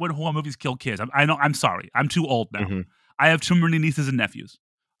like it when horror movies kill kids. I know. I'm sorry. I'm too old now. Hmm. I have too many nieces and nephews.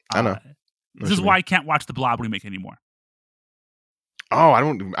 I Uh, know. Know this what is you why mean. I can't watch the Blob remake anymore. Oh,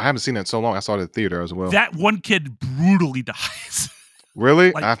 I haven't seen that in so long. I saw it at the theater as well. That one kid brutally dies. Really?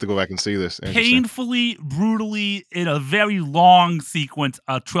 I Like have to go back and see this. Interesting. painfully, brutally, in a very long sequence,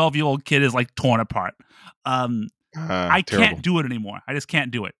 a 12-year-old kid is like torn apart. Um, I Terrible. can't do it anymore. I just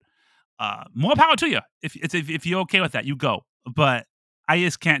can't do it. More power to you. If you're okay with that, you go. But I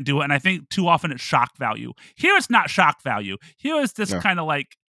just can't do it. And I think too often it's shock value. Here it's not shock value. Here is this No. kind of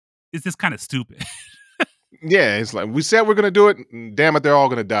like, is this kind of stupid? Yeah, it's like we said we're gonna do it. Damn it, they're all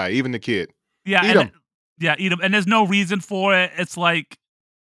gonna die, even the kid. Yeah, Eat and them. yeah, eat 'em, and there's no reason for it. It's like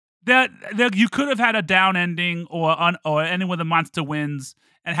that you could have had a down ending or ending where the monster wins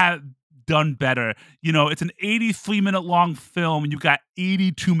and have done better. It's an 83-minute long film and you got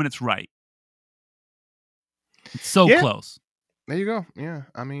 82 minutes right. It's so Yeah, close. there you go. Yeah,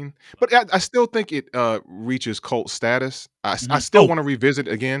 I mean, but I still think it reaches cult status. I Mhm. still want to revisit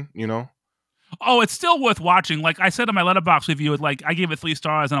again. Oh, it's still worth watching. Like I said in my letterbox review, like I gave it 3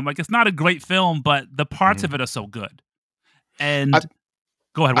 stars, and I'm like, it's not a great film, but the parts Mhm. of it are so good. I And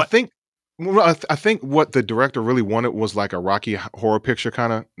go ahead. I What? think well, I think what the director really wanted was like a Rocky Horror Picture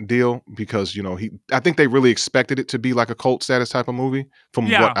kind of deal because I think they really expected it to be like a cult status type of movie from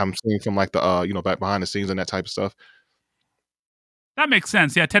what Yeah, I'm seeing from like the back behind the scenes and that type of stuff. that makes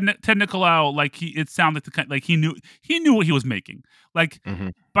sense. Yeah, Ted Nicolau, like it sounded like the kind, like he knew what he was making. Like Hmm.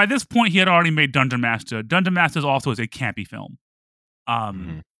 by this point, he had already made Dungeon Master. Dungeon Master also is a campy film.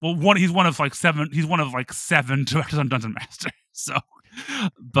 Hmm. Well, he's one of like seven. He's one of like seven directors on Dungeon Master. So,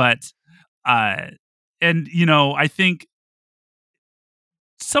 but uh, and I think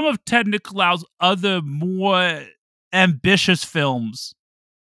some of Ted Nicolau's other more ambitious films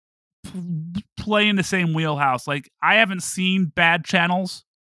play in the same wheelhouse. Like I haven't seen Bad Channels,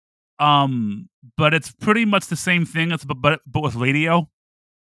 but it's pretty much the same thing. It's but with radio.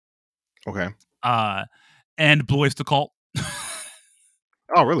 Okay. Uh, and Blue Oyster Cult.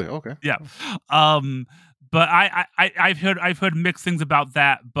 Oh, really? Okay. Yeah. Um, but I've heard mixed things about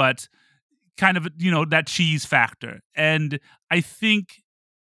that, but kind of that cheese factor. And I think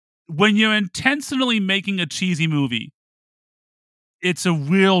when you're intentionally making a cheesy movie, it's a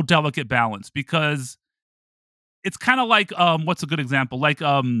real delicate balance because it's kind of like what's a good example? Like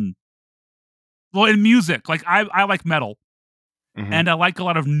well in music, like I like metal Hmm. and I like a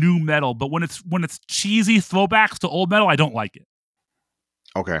lot of new metal, but when it's cheesy throwbacks to old metal, I don't like it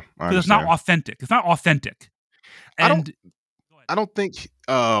Okay, I because it's not understand. authentic. It's not authentic. I don't And go ahead. I don't think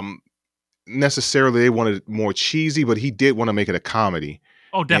necessarily they wanted it more cheesy, but he did want to make it a comedy.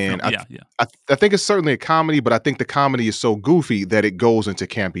 Oh, And definitely. Yeah, yeah. I think it's certainly a comedy, but I think the comedy is so goofy that it goes into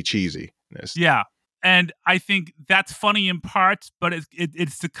campy cheesiness. Yeah. And I think that's funny in parts, but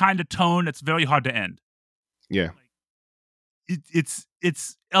it's the kind of tone that's very hard to end. Yeah. It's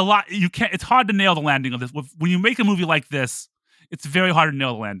a lot. You can't. It's hard to nail the landing of this. When you make a movie like this, it's very hard to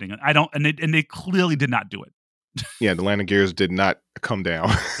nail the landing. I don't, and they clearly did not do it. Yeah, the landing gears did not come down.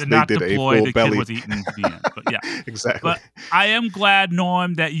 Did They not did a deploy. full The kid belly. was eaten. The end. But yeah. Exactly. But I am glad,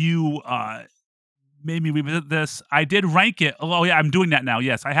 Norm, that you made me revisit this. I did rank it. Oh yeah, I'm doing that now.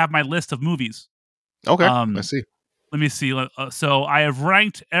 Yes, I have my list of movies. Okay, let's Um, see. Let me see. So I have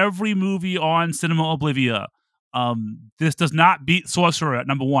ranked every movie on Cinema Oblivia. This does not beat Sorcerer at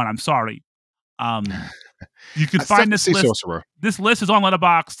number 1. I'm sorry. You can I still have find to this see list. Sorcerer. This list is on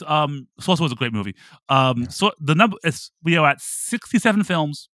Letterboxd. Sorcerer was a great movie. So the number is we are at 67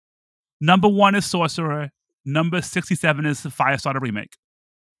 films. Number 1 is Sorcerer. Number 67 is the Firestarter remake.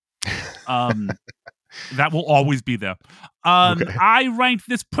 That will always be there. Okay. I ranked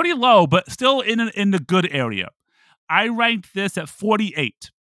this pretty low, but still in the good area. I ranked this at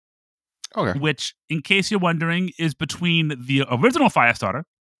 48, Okay. which, in case you're wondering, is between the original Firestarter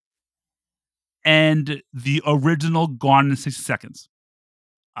and the original Gone in 60 Seconds.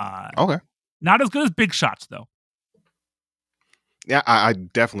 Okay. Not as good as Big Shots, though. Yeah, I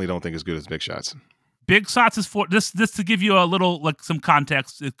definitely don't think it's good as Big Shots. Big Shots is for this to give you a little like some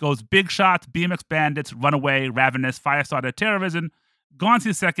context. It goes Big Shots, BMX Bandits, Runaway, Ravenous, Firestarter, TerrorVision, Gone in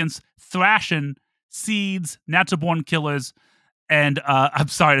 60 Seconds, Thrashin', Seeds, Natural Born Killers, and I'm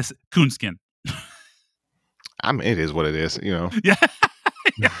sorry, this Coonskin. I mean, it is what it is, you know. Yeah.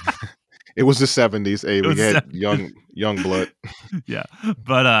 It was the 70s. Hey, we was had the young blood. Yeah.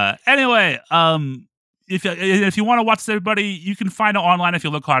 But anyway, if you want to watch this, everybody, you can find it online if you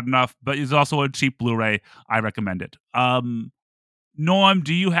look hard enough, but it's also a cheap Blu-ray. I recommend it. Norm,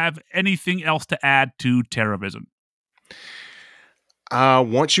 do you have anything else to add to TerrorVision?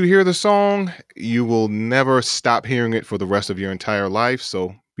 Once you hear the song, you will never stop hearing it for the rest of your entire life.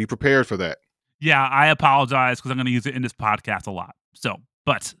 So be prepared for that. Yeah, I apologize because I'm going to use it in this podcast a lot. So,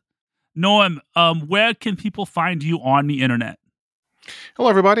 but Norm, where can people find you on the internet? Hello,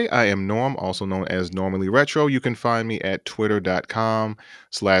 everybody. I am Norm, also known as Normally Retro. You can find me at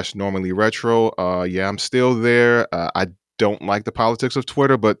twitter.com/normally retro. Yeah, I'm still there. I don't like the politics of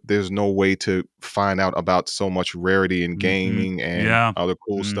Twitter, but there's no way to find out about so much rarity in gaming and Yeah. other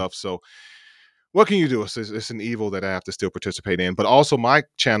cool stuff. So what can you do? It's an evil that I have to still participate in. But also my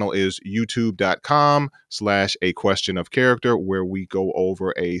channel is youtube.com/a question of character, where we go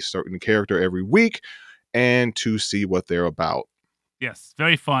over a certain character every week and to see what they're about. Yes,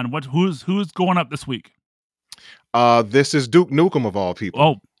 very fun. Who's going up this week? This is Duke Nukem of all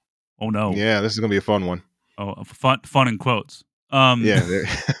people. Oh no. Yeah, this is gonna be a fun one. Oh, fun in quotes. Yeah.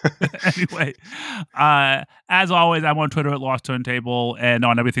 Anyway, as always, I'm on Twitter at Lost Turntable, and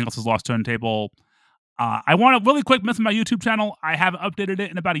on everything else is Lost Turntable. I want to really quick mention my YouTube channel. I haven't updated it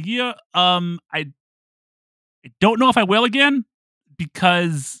in about a year. I don't know if I will again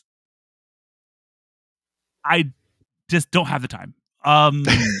because I just don't have the time. I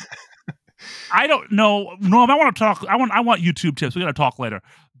don't know. Norm, I want to talk. I want YouTube tips. We got to talk later.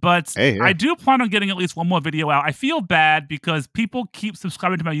 But Hey, yeah. I do plan on getting at least one more video out. I feel bad because people keep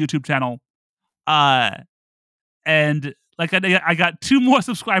subscribing to my YouTube channel. And like I got 2 more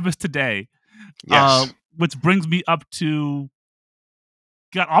subscribers today. Yes. Which brings me up to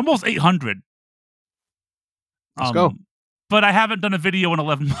got almost 800. Let's go. But I haven't done a video in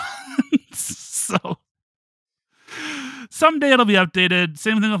 11 months. So someday it'll be updated.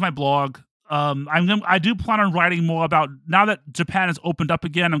 Same thing with my blog. I do plan on writing more about now that Japan has opened up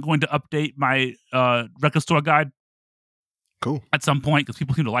again. I'm going to update my record store guide. Cool. At some point because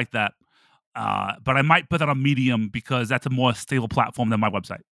people seem to like that. But I might put that on Medium because that's a more stable platform than my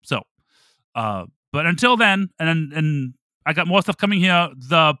website. So, but until then, and I got more stuff coming here.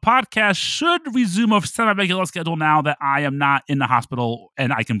 The podcast should resume a semi-regular schedule now that I am not in the hospital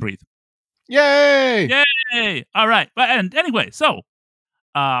and I can breathe. Yay! Yay! All right. And anyway, so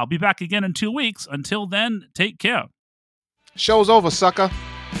I'll be back again in 2 weeks. Until then, take care. Show's over, sucker.